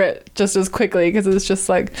get over it just as quickly, because it's just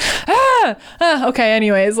like okay,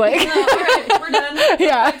 anyways, like No, all right, we're done.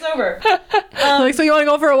 Yeah. It's over. like, so you want to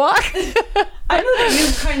go for a walk? I know that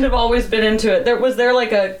you've kind of always been into it. Was there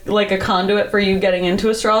like a conduit for you getting into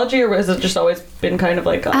astrology, or has it just always been kind of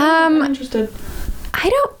like, oh, I'm interested? I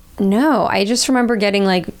don't know. I just remember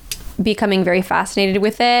becoming very fascinated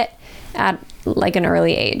with it at like an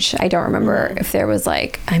early age. I don't remember if there was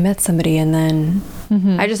like I met somebody and then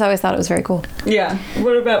I just always thought it was very cool. Yeah.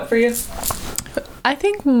 What about for you? I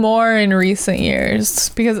think more in recent years,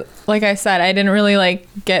 because like I said, I didn't really like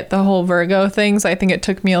get the whole Virgo thing, so I think it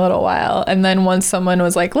took me a little while. And then once someone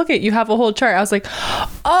was like, look you have a whole chart, I was like,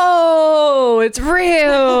 oh, it's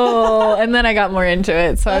real. And then I got more into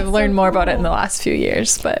it, so I've learned more about it in the last few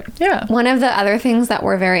years. But yeah. One of the other things that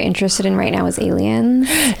we're very interested in right now is aliens.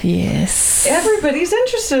 Yes. Everybody's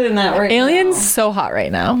interested in that right Aliens now. so hot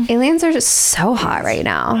right now. Aliens are just so hot right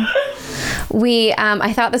now.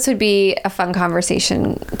 I thought this would be a fun conversation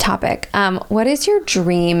topic. What is your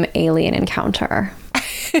dream alien encounter?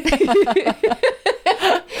 You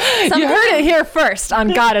heard it here first on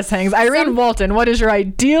Goddess Hangs. Irene Walton, what is your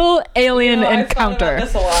ideal alien encounter?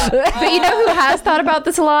 I've thought about this a lot. But you know who has thought about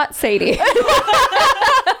this a lot? Sadie.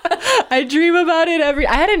 I dream about it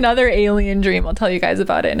I had another alien dream. I'll tell you guys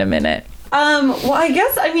about it in a minute. Well, I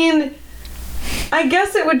guess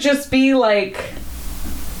it would just be like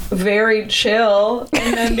very chill,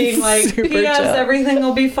 and then being like, Super P.S. chill. everything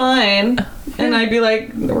will be fine, and I'd be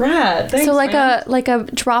like, rad. Thanks, So like man. a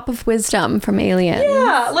drop of wisdom from aliens.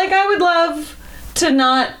 Yeah, like I would love to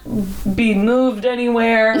not be moved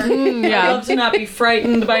anywhere. yeah. I'd love to not be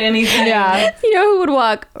frightened by anything. Yeah, You know who would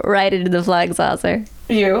walk right into the flag saucer?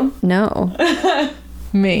 You. No.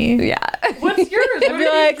 me. Yeah. What's yours? What I'd be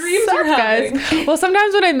are like, your dreams "Sup, you're having? guys?" Well,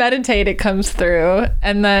 sometimes when I meditate, it comes through.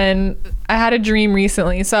 And then I had a dream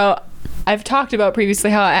recently. So I've talked about previously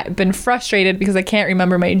how I've been frustrated because I can't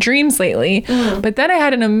remember my dreams lately. But then I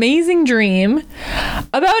had an amazing dream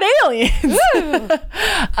about aliens.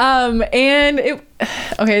 And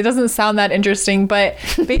it doesn't sound that interesting, but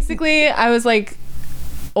basically I was like,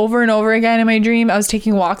 over and over again in my dream, I was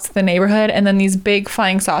taking walks in the neighborhood, and then these big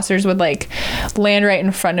flying saucers would like land right in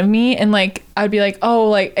front of me, and like I'd be like, oh,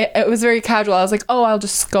 like it was very casual. I was like, oh, I'll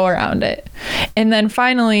just go around it. And then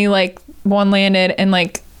finally like one landed, and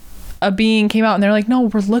like a being came out and they're like, no,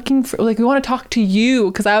 we're looking for, like, we want to talk to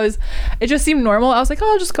you. Because it just seemed normal. I was like,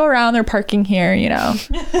 oh, I'll just go around. They're parking here, you know.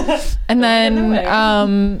 And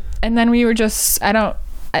then we were just, I don't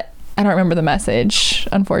remember the message,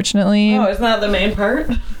 unfortunately. Oh, isn't that the main part?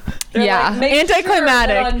 They're like,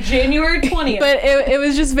 anticlimactic. sure on January 20th. But it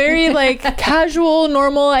was just very like casual,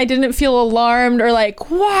 normal. I didn't feel alarmed or like,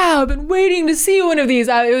 wow, I've been waiting to see one of these.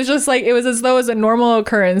 It was just like, it was as though it was a normal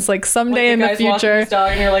occurrence, like someday in the future. His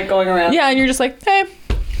dog and you're like going around. Yeah, and you're just like, hey,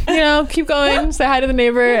 you know, keep going, say hi to the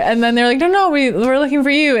neighbor. And then they're like, no, we're looking for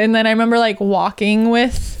you. And then I remember like walking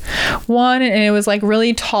with one, and it was like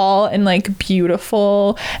really tall and like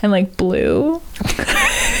beautiful and like blue.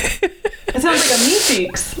 It sounds like a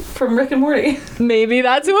Meeseeks from Rick and Morty. Maybe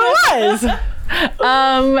that's who it was.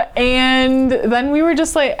 And then we were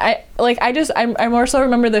just like, I more so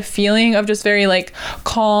remember the feeling of just very like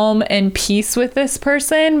calm and peace with this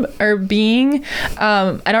person or being.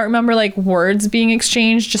 I don't remember like words being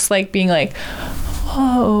exchanged, just like being like,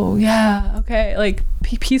 oh yeah, okay, like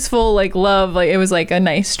peaceful, like love. Like it was like a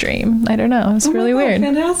nice dream. I don't know, it was really weird.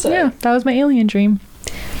 Fantastic. Yeah, that was my alien dream.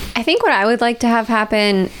 I think what I would like to have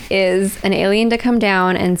happen is an alien to come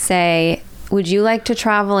down and say, would you like to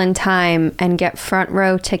travel in time and get front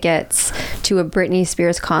row tickets to a Britney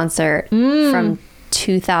Spears concert from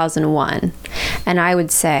 2001? And I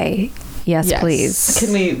would say, yes, please.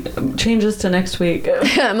 Can we change this to next week?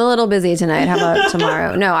 I'm a little busy tonight. How about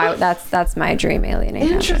tomorrow? No, that's my dream alien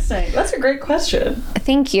encounter. Interesting. That's a great question.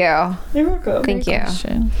 Thank you. You're welcome. Thank you.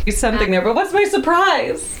 There's something there, but what's my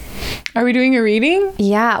surprise? Are we doing a reading?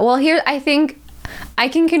 Yeah. Well, here, I think I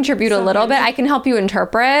can contribute a little bit. I can help you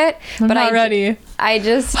interpret. I'm not ready. I'm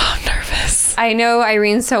nervous. I know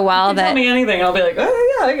Irene so well you can tell me anything. I'll be like,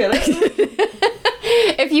 oh, yeah, I get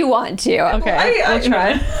it. If you want to. Okay. I'll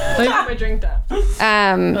try. Let me put my drink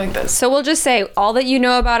down. Like this. So we'll just say all that you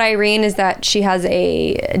know about Irene is that she has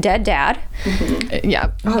a dead dad. Mm-hmm.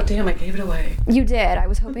 Yeah. Oh, damn, I gave it away. You did. I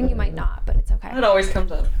was hoping you might not, but it's okay. It always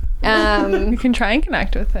comes up. You can try and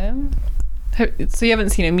connect with him. So you haven't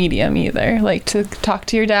seen a medium either, like to talk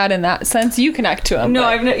to your dad in that sense. You connect to him. No,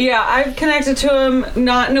 I've connected to him,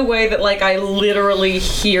 not in a way that like I literally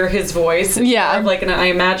hear his voice. It's more of, like, and I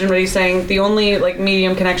imagine what he's saying. The only like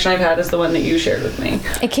medium connection I've had is the one that you shared with me.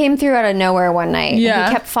 It came through out of nowhere one night. Yeah.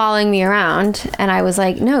 He kept following me around, and I was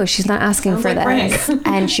like, no, she's not asking for this.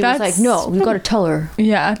 And she was like, no, you got to tell her.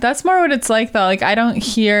 Yeah, that's more what it's like though. Like I don't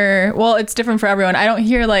hear. Well, it's different for everyone. I don't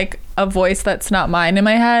hear like a voice that's not mine in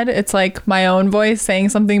my head. It's like my own voice saying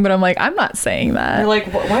something, but I'm like, I'm not saying that. You're like,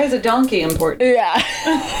 why is a donkey important? Yeah.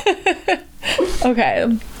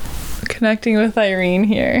 Okay. Connecting with Irene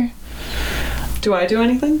here. Do I do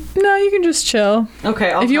anything? No, you can just chill.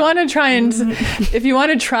 Okay. If you want to try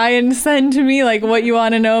and send to me like what you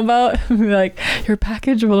want to know about, be like, your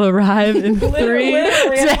package will arrive in 3 literally,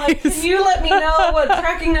 days. I'm like, can you let me know what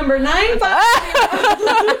tracking number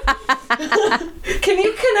 950? Can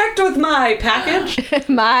you connect with my package?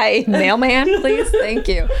 My mailman, please. Thank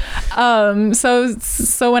you.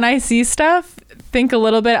 So when I see stuff, think a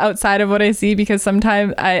little bit outside of what I see, because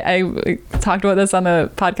sometimes I talked about this on the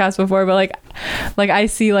podcast before, but like I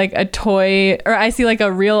see like a toy, or I see like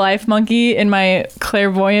a real life monkey in my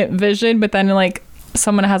clairvoyant vision, but then like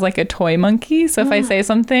someone has like a toy monkey. So if I say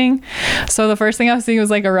something, so the first thing I was seeing was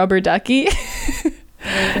like a rubber ducky.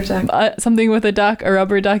 Something with a duck, a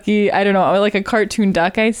rubber ducky, I don't know, like a cartoon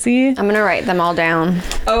duck I see. I'm gonna write them all down.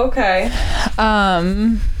 Okay.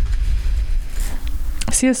 I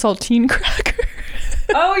see a saltine cracker.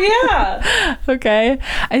 Oh yeah. Okay.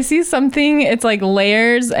 I see something, it's like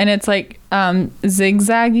layers and it's like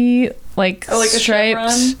zigzaggy, like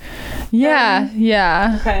striped.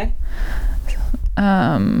 Yeah. Okay.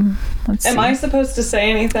 Let's see. Am I supposed to say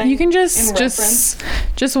anything? You can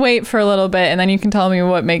just wait for a little bit, and then you can tell me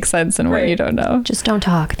what makes sense and what you don't know. Just don't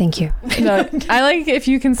talk. Thank you. No, I like if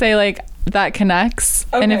you can say like that connects,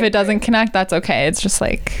 and if it doesn't connect, that's okay. It's just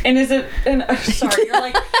like. And is it? And sorry, you're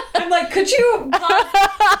like. I'm like, could you?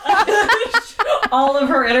 All of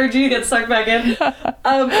her energy gets sucked back in. Is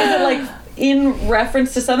it like in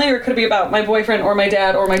reference to something, or could it be about my boyfriend or my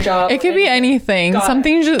dad or my job? It could be anything.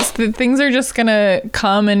 Things are just gonna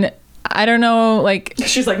come, and I don't know, like.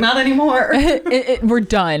 She's like, not anymore. We're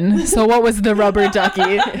done. So what was the rubber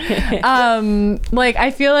ducky? Like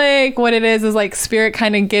I feel like what it is like spirit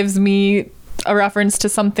kind of gives me a reference to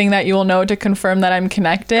something that you will know to confirm that I'm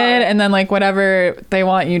connected, and then like whatever they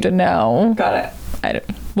want you to know. Got it.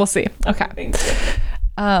 We'll see. Okay. Thank you.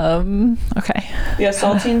 Okay. Yeah,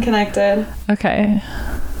 saltine connected. Okay.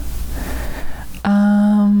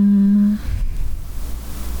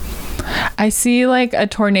 I see like a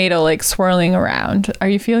tornado like swirling around. Are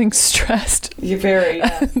you feeling stressed? You're very,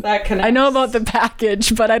 yes, that connects. I know about the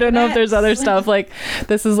package, but I don't know if there's other stuff. Like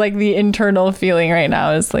this is like the internal feeling right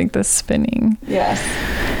now is like the spinning. Yes.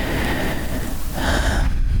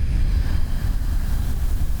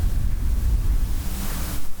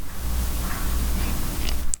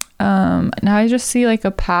 Now I just see like a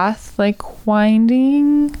path like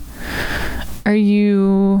winding.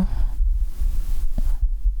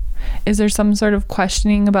 Is there some sort of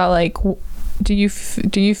questioning about like do you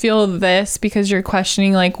feel this because you're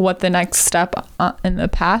questioning like what the next step in the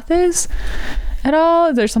path is at all?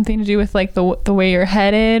 Is there something to do with like the way you're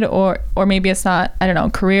headed, or maybe it's not, I don't know,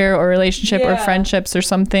 career or relationship or friendships or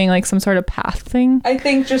something, like some sort of path thing? I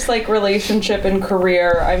think just like relationship and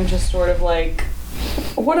career, I'm just sort of like,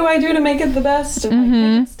 what do I do to make it the best and like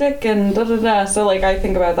make it stick and da da da. So like I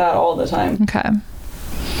think about that all the time. Okay.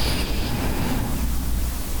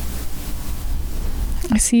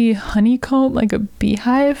 I see honeycomb, like a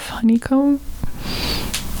beehive honeycomb.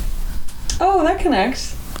 Oh, that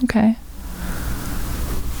connects. Okay.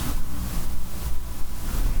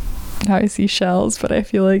 Now I see shells, but I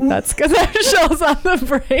feel like that's because I have shells on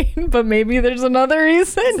the brain. But maybe there's another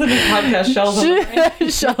reason. It's the new podcast, Shells on the Brain.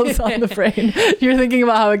 Shells on the brain. You're thinking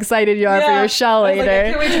about how excited you are for your shell later. I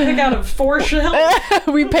can't wait to pick out of 4 shells.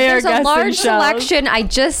 We pay our There's guests a large in shells. selection. I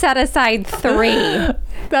just set aside 3.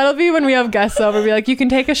 That'll be when we have guests over. Be like, you can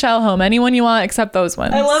take a shell home. Anyone you want except those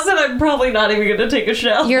ones. I love that I'm probably not even going to take a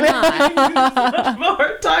shell. You're not. I have a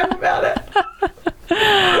hard time about it.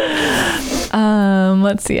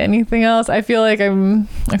 Let's see. Anything else? I feel like I'm...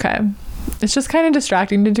 Okay. It's just kind of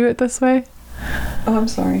distracting to do it this way. Oh, I'm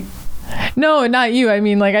sorry. No, not you. I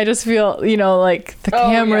mean, like, I just feel, you know, like the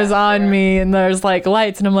camera's on me and there's like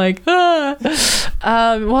lights and I'm like, ah.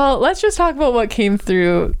 Well, let's just talk about what came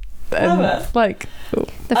through. And, like,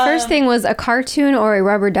 The first thing was a cartoon or a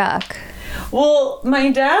rubber duck. Well, my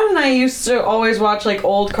dad and I used to always watch like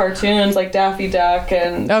old cartoons like Daffy Duck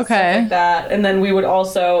and stuff like that. And then we would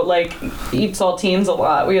also like eat saltines a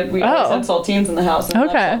lot. We always had saltines in the house and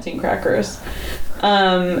loved saltine crackers.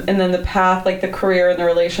 And then the path, like the career and the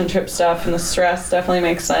relationship stuff and the stress definitely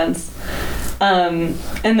makes sense. And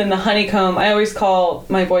then the honeycomb, I always call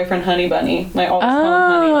my boyfriend Honey Bunny. I always call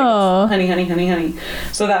him Honey. Like honey, honey, honey, honey.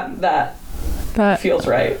 So that feels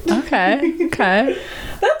right. Okay. Okay.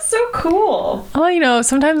 That's so cool. I'll let you know,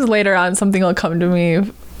 sometimes later on something will come to me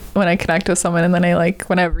when I connect with someone, and then I like,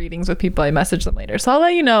 when I have readings with people, I message them later. So I'll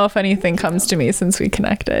let you know if anything comes to me since we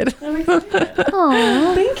connected. I'm excited.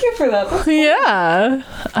 Aww. Thank you for that. That's yeah.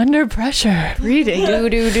 Under pressure. Reading.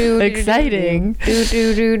 Do. Exciting.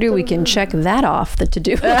 Do. We can check that off the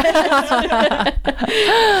to-do list.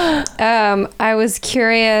 I was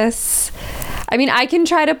curious. I mean, I can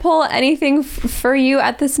try to pull anything for you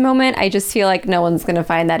at this moment. I just feel like no one's going to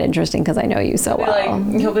find that interesting because I know you so well.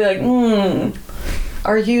 He'll be like,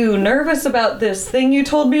 are you nervous about this thing you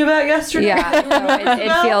told me about yesterday? Yeah, no,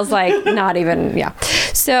 it feels like not even, yeah.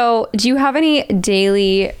 So do you have any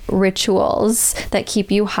daily rituals that keep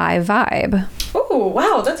you high vibe? Oh,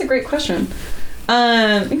 wow. That's a great question.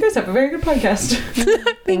 You guys have a very good podcast.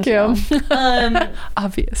 Thank you.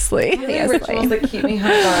 Obviously. Rituals that keep me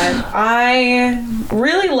high vibe. I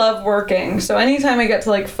really love working. So anytime I get to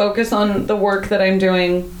like focus on the work that I'm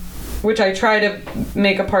doing, which I try to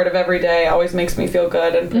make a part of every day, always makes me feel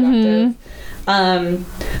good and productive.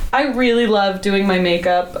 I really love doing my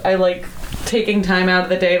makeup. I like taking time out of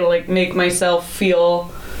the day to like make myself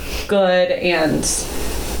feel good and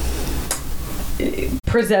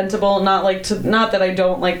presentable. Not that I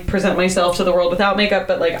don't like present myself to the world without makeup,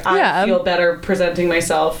 but like I feel better presenting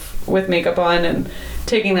myself with makeup on and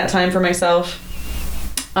taking that time for myself.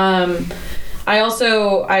 I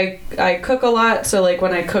also I cook a lot, so like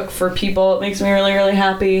when I cook for people, it makes me really, really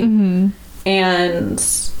happy. And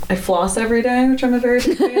I floss every day, which I'm a very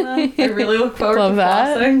big fan of. I really look forward to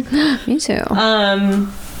flossing. Me too.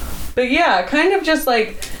 But yeah, kind of just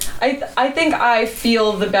like I think I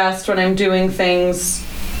feel the best when I'm doing things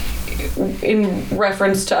in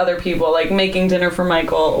reference to other people, like making dinner for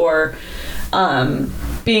Michael or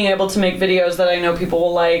being able to make videos that I know people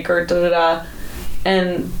will like or da-da-da.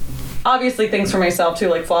 And obviously things for myself too,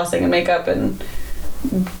 like flossing and makeup and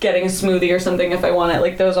getting a smoothie or something if I want it.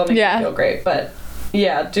 Like those all make me feel great. But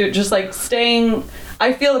yeah, just like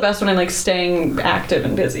I feel the best when I'm like staying active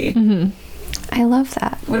and busy. I love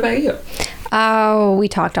that. What about you? Oh, we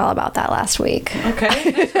talked all about that last week.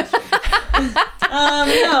 Okay.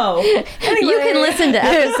 No. Anyway. You can listen to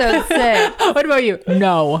episode 6. What about you?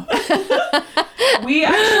 No. We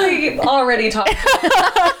actually already talked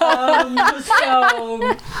about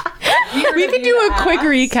so We could do a quick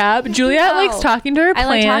recap. Juliet likes talking to her I plants.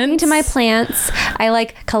 like talking to my plants. I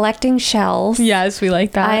like collecting shells. Yes, we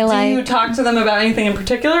like that. Do you talk to them about anything in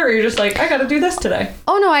particular, or you're just like, I gotta do this today?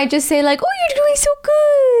 Oh no, I just say like, oh, you're doing so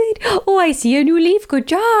good. Oh, I see a new leaf. Good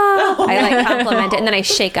job. I like compliment it, and then I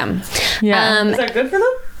shake them. Yeah. Is that good for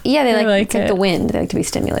them? Yeah, they like it's like it. the wind. They like to be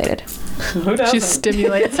stimulated. Who doesn't? She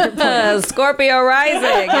stimulates her plants. Scorpio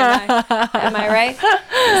rising. Am I right?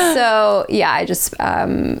 So yeah, I just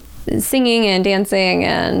singing and dancing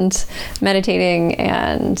and meditating,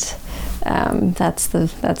 and that's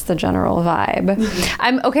the general vibe.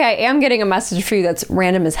 I am getting a message for you that's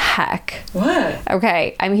random as heck. What?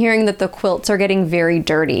 Okay, I'm hearing that the quilts are getting very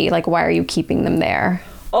dirty. Like, why are you keeping them there?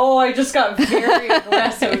 Oh, I just got very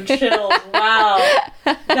aggressive chills. Wow,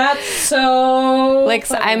 that's so Like,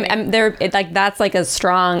 so funny. I'm there. Like, that's like a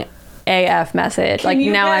strong AF message. Like,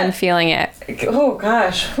 you now get- I'm feeling it. Oh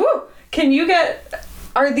gosh. Whew. Can you get?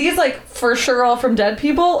 Are these like for sure all from dead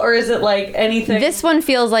people, or is it like anything? This one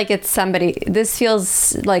feels like it's somebody. This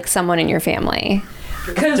feels like someone in your family.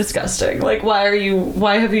 Cause disgusting. Like, why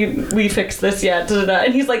have we fixed this yet? Da-da-da.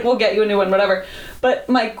 And he's like, we'll get you a new one, whatever. But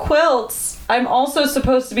my quilts, I'm also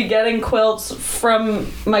supposed to be getting quilts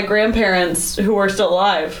from my grandparents who are still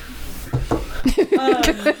alive.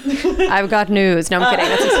 I've got news. No, I'm kidding.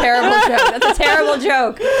 That's a terrible joke. That's a terrible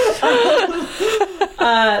joke.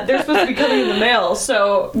 They're supposed to be coming in the mail,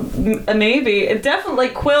 so maybe. It definitely,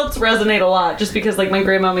 like, quilts resonate a lot, just because, like, my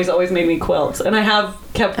grandmommy's always made me quilts, and I have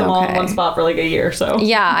kept them all in Okay. one spot for like a year, so.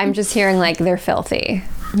 Yeah, I'm just hearing like they're filthy.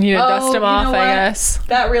 You need to dust Oh, them you off, know I what? guess.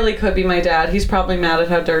 That really could be my dad. He's probably mad at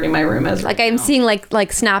how dirty my room is. Like, I'm seeing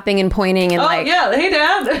like snapping and pointing and Oh, like. yeah. Hey,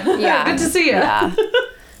 Dad. Yeah. Good to see you. Yeah.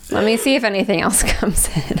 Let me see if anything else comes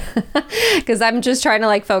in. Because I'm just trying to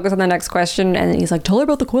like focus on the next question. And he's like, tell her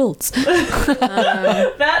about the quilts.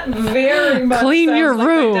 That very much Clean sounds your like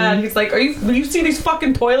room. My dad. He's like, do you see these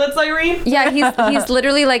fucking toilets, Irene? Yeah, he's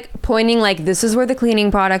literally like pointing like, this is where the cleaning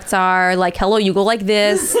products are. Like, hello, you go like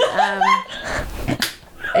this.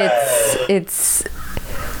 It's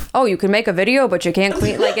oh, you can make a video, but you can't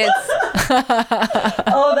clean. Like, it's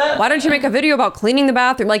Oh, why don't you make a video about cleaning the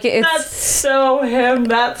bathroom? Like, it's that's so him.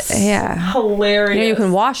 That's Yeah. hilarious. you know, you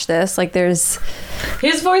can wash this. Like, there's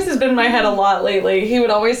His voice has been in my head a lot lately. He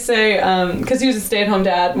would always say, because he was a stay-at-home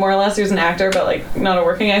dad, more or less. He was an actor, but like not a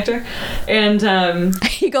working actor. And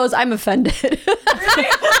he goes, I'm offended.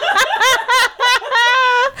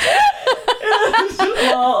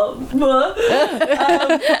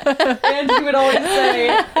 and he would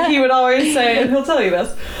always say, and he'll tell you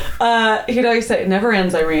this, he'd always say, it never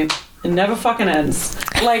ends, Irene. It never fucking ends.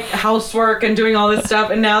 Like, housework and doing all this stuff.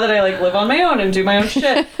 And now that I like live on my own and do my own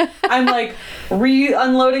shit, I'm like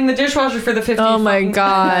unloading the dishwasher for the 50th Oh my fucking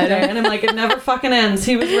God. time today. And I'm like, it never fucking ends.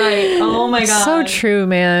 He was right. Oh my God. So true,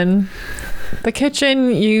 man. The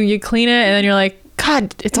kitchen, you clean it, and then you're like,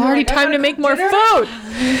 God, it's You're already like, I time gotta to make cook more dinner? food.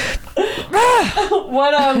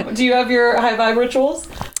 What do you have your high vibe rituals?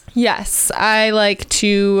 Yes, I like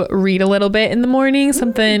to read a little bit in the morning,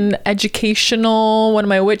 something educational, one of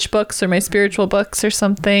my witch books or my spiritual books or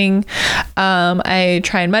something. I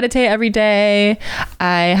try and meditate every day.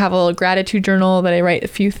 I have a little gratitude journal that I write a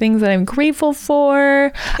few things that I'm grateful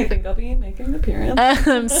for. I think I'll be making an appearance.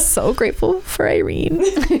 I'm so grateful for Irene.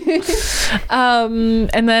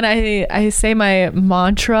 And then I say my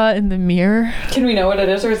mantra in the mirror. Can we know what it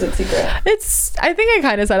is, or is it secret? I think I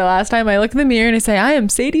kind of said it last time. I look in the mirror and I say, I am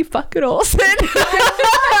Sadie fucking Olsen.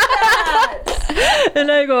 And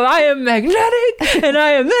I go, I am magnetic and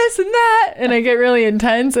I am this and that. And I get really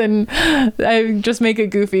intense and I just make it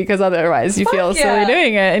goofy because otherwise you feel silly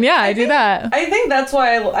doing it. And I do that. I think that's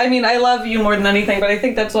why I love you more than anything, but I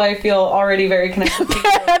think that's why I feel already very connected to you.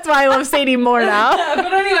 That's why I love Sadie more now.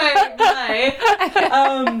 But anyway,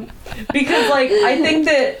 bye. Because like I think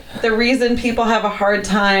that the reason people have a hard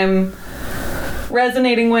time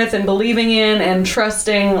resonating with and believing in and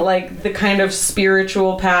trusting like the kind of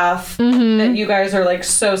spiritual path that you guys are like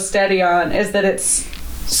so steady on is that it's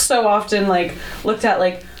so often like looked at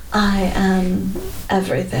like, I am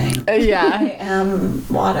everything. Yeah. I am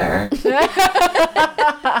water. And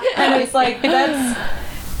it's like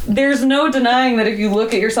there's no denying that if you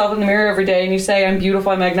look at yourself in the mirror every day and you say, I'm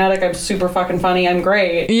beautiful, I'm magnetic, I'm super fucking funny, I'm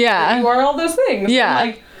great. Yeah. You are all those things. Yeah.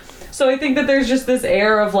 And, like, so I think that there's just this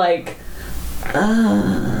air of like,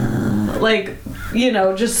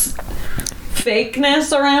 just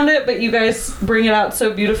fakeness around it, but you guys bring it out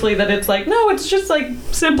so beautifully that it's like, no, it's just like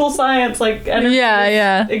simple science, like energy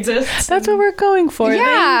exists. That's what we're going for.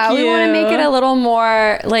 Yeah, Thank we you. want to make it a little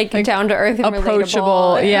more like down to earth and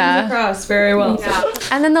approachable. relatable. Yeah. Across very well. Yeah.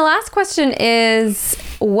 And then the last question is,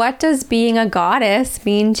 what does being a goddess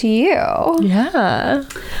mean to you? Yeah.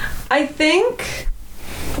 I think,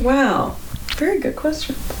 wow, very good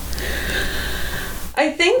question.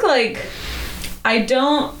 I think like I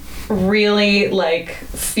don't really like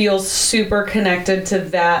feel super connected to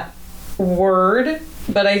that word,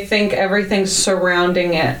 but I think everything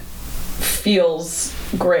surrounding it feels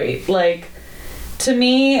great. Like, to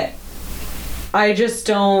me, I just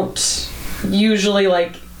don't usually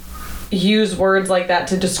like use words like that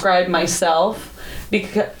to describe myself,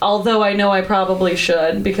 because although I know I probably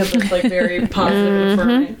should, because it's like very positive and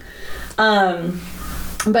affirming.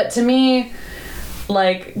 But to me,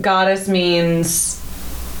 like, goddess means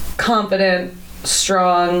confident,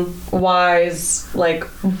 strong, wise, like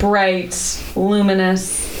bright,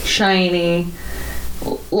 luminous, shiny,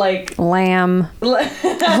 like Lamb.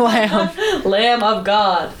 Lamb of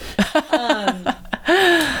God.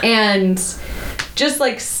 And just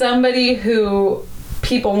like somebody who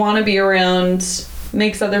people want to be around,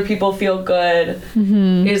 makes other people feel good,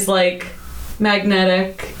 is like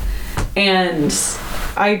magnetic. And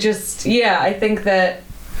I just, I think that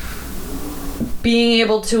being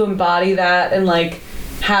able to embody that and like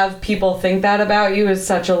have people think that about you is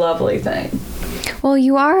such a lovely thing. Well,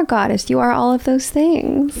 you are a goddess. You are all of those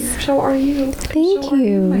things. So are you. Thank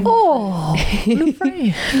you. Oh,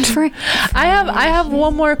 I have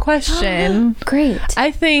one more question. Great.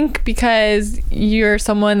 I think because you're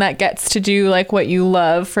someone that gets to do like what you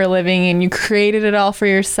love for a living, and you created it all for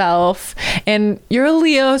yourself, and you're a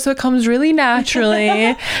Leo, so it comes really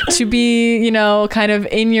naturally to be, you know, kind of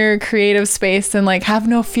in your creative space and like have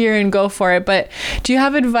no fear and go for it. But do you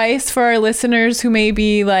have advice for our listeners who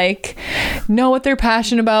maybe like know what they're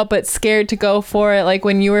passionate about but scared to go for it, like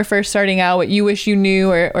when you were first starting out, what you wish you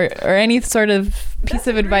knew, or any sort of piece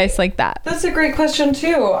of advice like that? That's a great question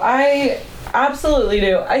too. I absolutely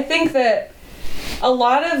do. I think that a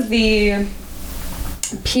lot of the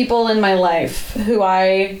people in my life who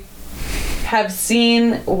I have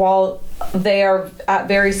seen while they are at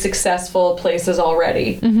very successful places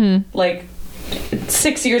already, like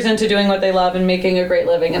 6 years into doing what they love and making a great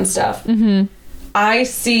living and stuff, I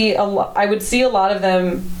would see a lot of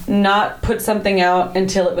them not put something out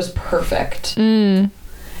until it was perfect.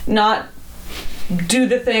 Not do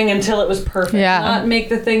the thing until it was perfect. Not make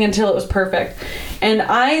the thing until it was perfect. And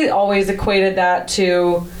I always equated that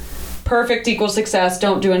to perfect equals success.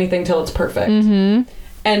 Don't do anything till it's perfect.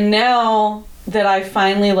 And now that I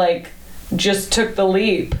finally like just took the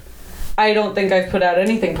leap, I don't think I've put out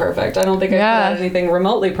anything perfect. I don't think I've put out anything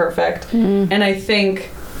remotely perfect. And I think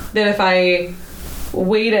that if I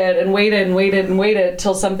waited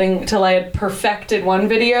till I had perfected one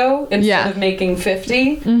video instead of making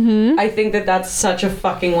 50, I think that that's such a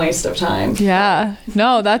fucking waste of time.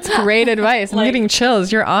 No, that's great advice. I'm Like, getting chills.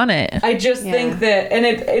 You're on it. I just think that, and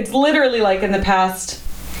it's literally like in the past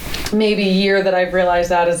maybe year that I've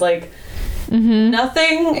realized that is like,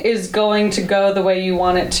 nothing is going to go the way you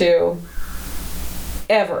want it to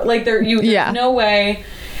ever. Like there's no way,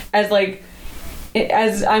 as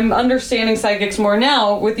I'm understanding psychics more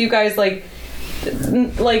now with you guys, like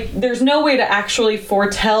there's no way to actually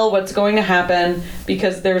foretell what's going to happen,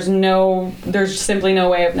 because there's simply no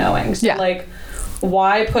way of knowing. So like,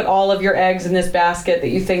 why put all of your eggs in this basket that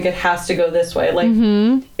you think it has to go this way? Like,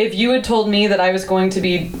 if you had told me that I was going to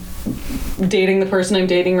be dating the person I'm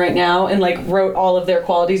dating right now and like wrote all of their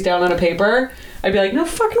qualities down on a paper, I'd be like, no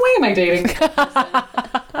fucking way am I dating this person.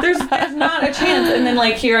 There's not a chance. And then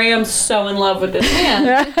like, here I am so in love with this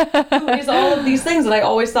man who is all of these things that I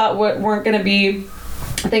always thought weren't going to be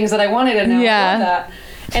things that I wanted, and now I love that.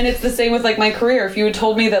 And it's the same with like my career. If you had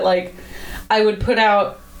told me that like I would put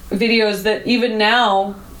out videos that even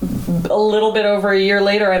now, a little bit over a year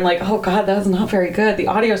later, I'm like, oh God, that was not very good. The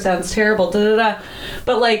audio sounds terrible.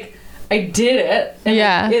 But like, I did it.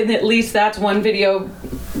 And and at least that's one video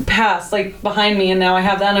passed like behind me, and now I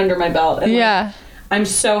have that under my belt. And like, I'm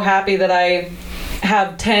so happy that I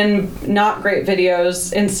have 10 not great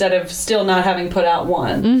videos instead of still not having put out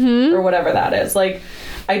one or whatever that is. Like,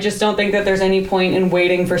 I just don't think that there's any point in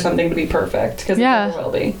waiting for something to be perfect, because it never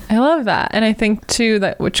will be. I love that. And I think too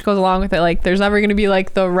that, which goes along with it, like there's never going to be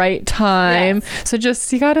like the right time. So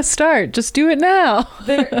just, you got to start. Just do it now.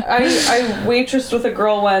 I waitressed with a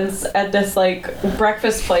girl once at this like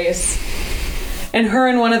breakfast place, and her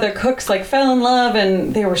and one of their cooks like fell in love,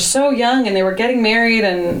 and they were so young, and they were getting married,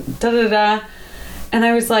 and And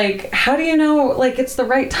I was like, how do you know, like, it's the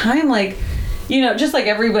right time? Like, you know, just like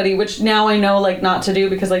everybody, which now I know, like, not to do,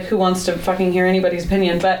 because, like, who wants to fucking hear anybody's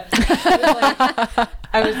opinion? But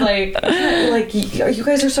I was like, you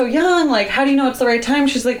guys are so young. Like, how do you know it's the right time?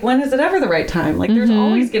 She's like, when is it ever the right time? Like, there's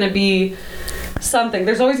always going to be something.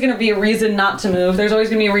 There's always going to be a reason not to move. There's always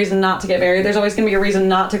going to be a reason not to get married. There's always going to be a reason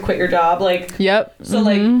not to quit your job. Like, yep. So,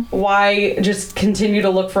 like, why just continue to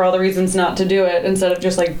look for all the reasons not to do it instead of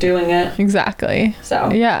just, like, doing it? Exactly. So,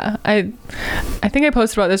 yeah. I think I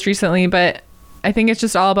posted about this recently, but I think it's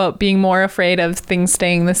just all about being more afraid of things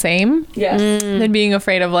staying the same. Yes. Than being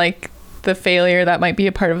afraid of, like, the failure that might be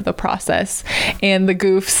a part of the process and the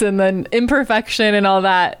goofs and the imperfection and all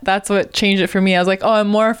that. That's what changed it for me. I was like, oh, I'm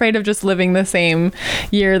more afraid of just living the same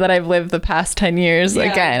year that I've lived the past 10 years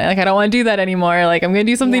again. Like, I don't want to do that anymore. Like, I'm going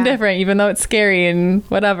to do something different, even though it's scary and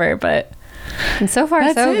whatever. But and so far,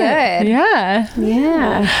 so good. Yeah.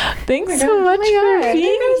 Thanks so much for being here.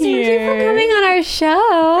 Thank you for coming on our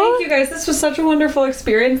show. Thank you, guys. This was such a wonderful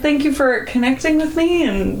experience. Thank you for connecting with me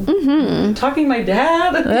and talking to my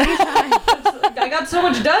dad. I got so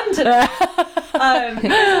much done today.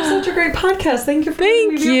 It's such a great podcast. Thank you for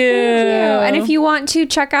Thank you. And if you want to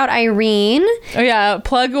check out Irene. Oh, yeah.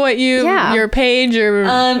 Plug what your page or...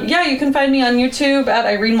 yeah, you can find me on YouTube at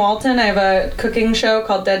Irene Walton. I have a cooking show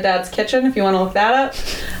called Dead Dad's Kitchen, if you want to look that up.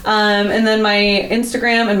 And then my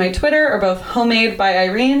Instagram and my Twitter are both Homemade by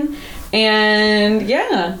Irene. And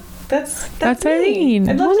yeah, that's Irene.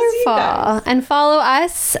 I'd love to see you guys. And follow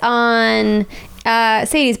us on...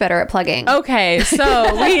 Sadie's better at plugging. Okay,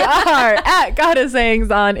 so we are at Goddess Sayings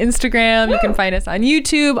on Instagram. Woo! You can find us on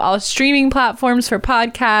YouTube, all streaming platforms for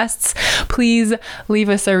podcasts. Please leave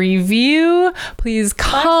us a review. Please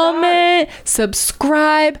comment,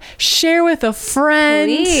 subscribe, share with a friend.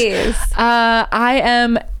 Please.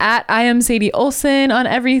 I am Sadie Olson on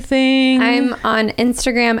everything. I'm on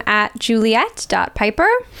Instagram at Juliet.Piper.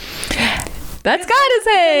 That's Goddess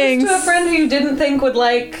Sayings. To a friend who you didn't think would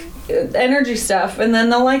like energy stuff, and then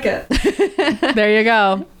they'll like it. There you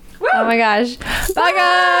go. Oh my gosh. Bye,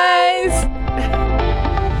 guys.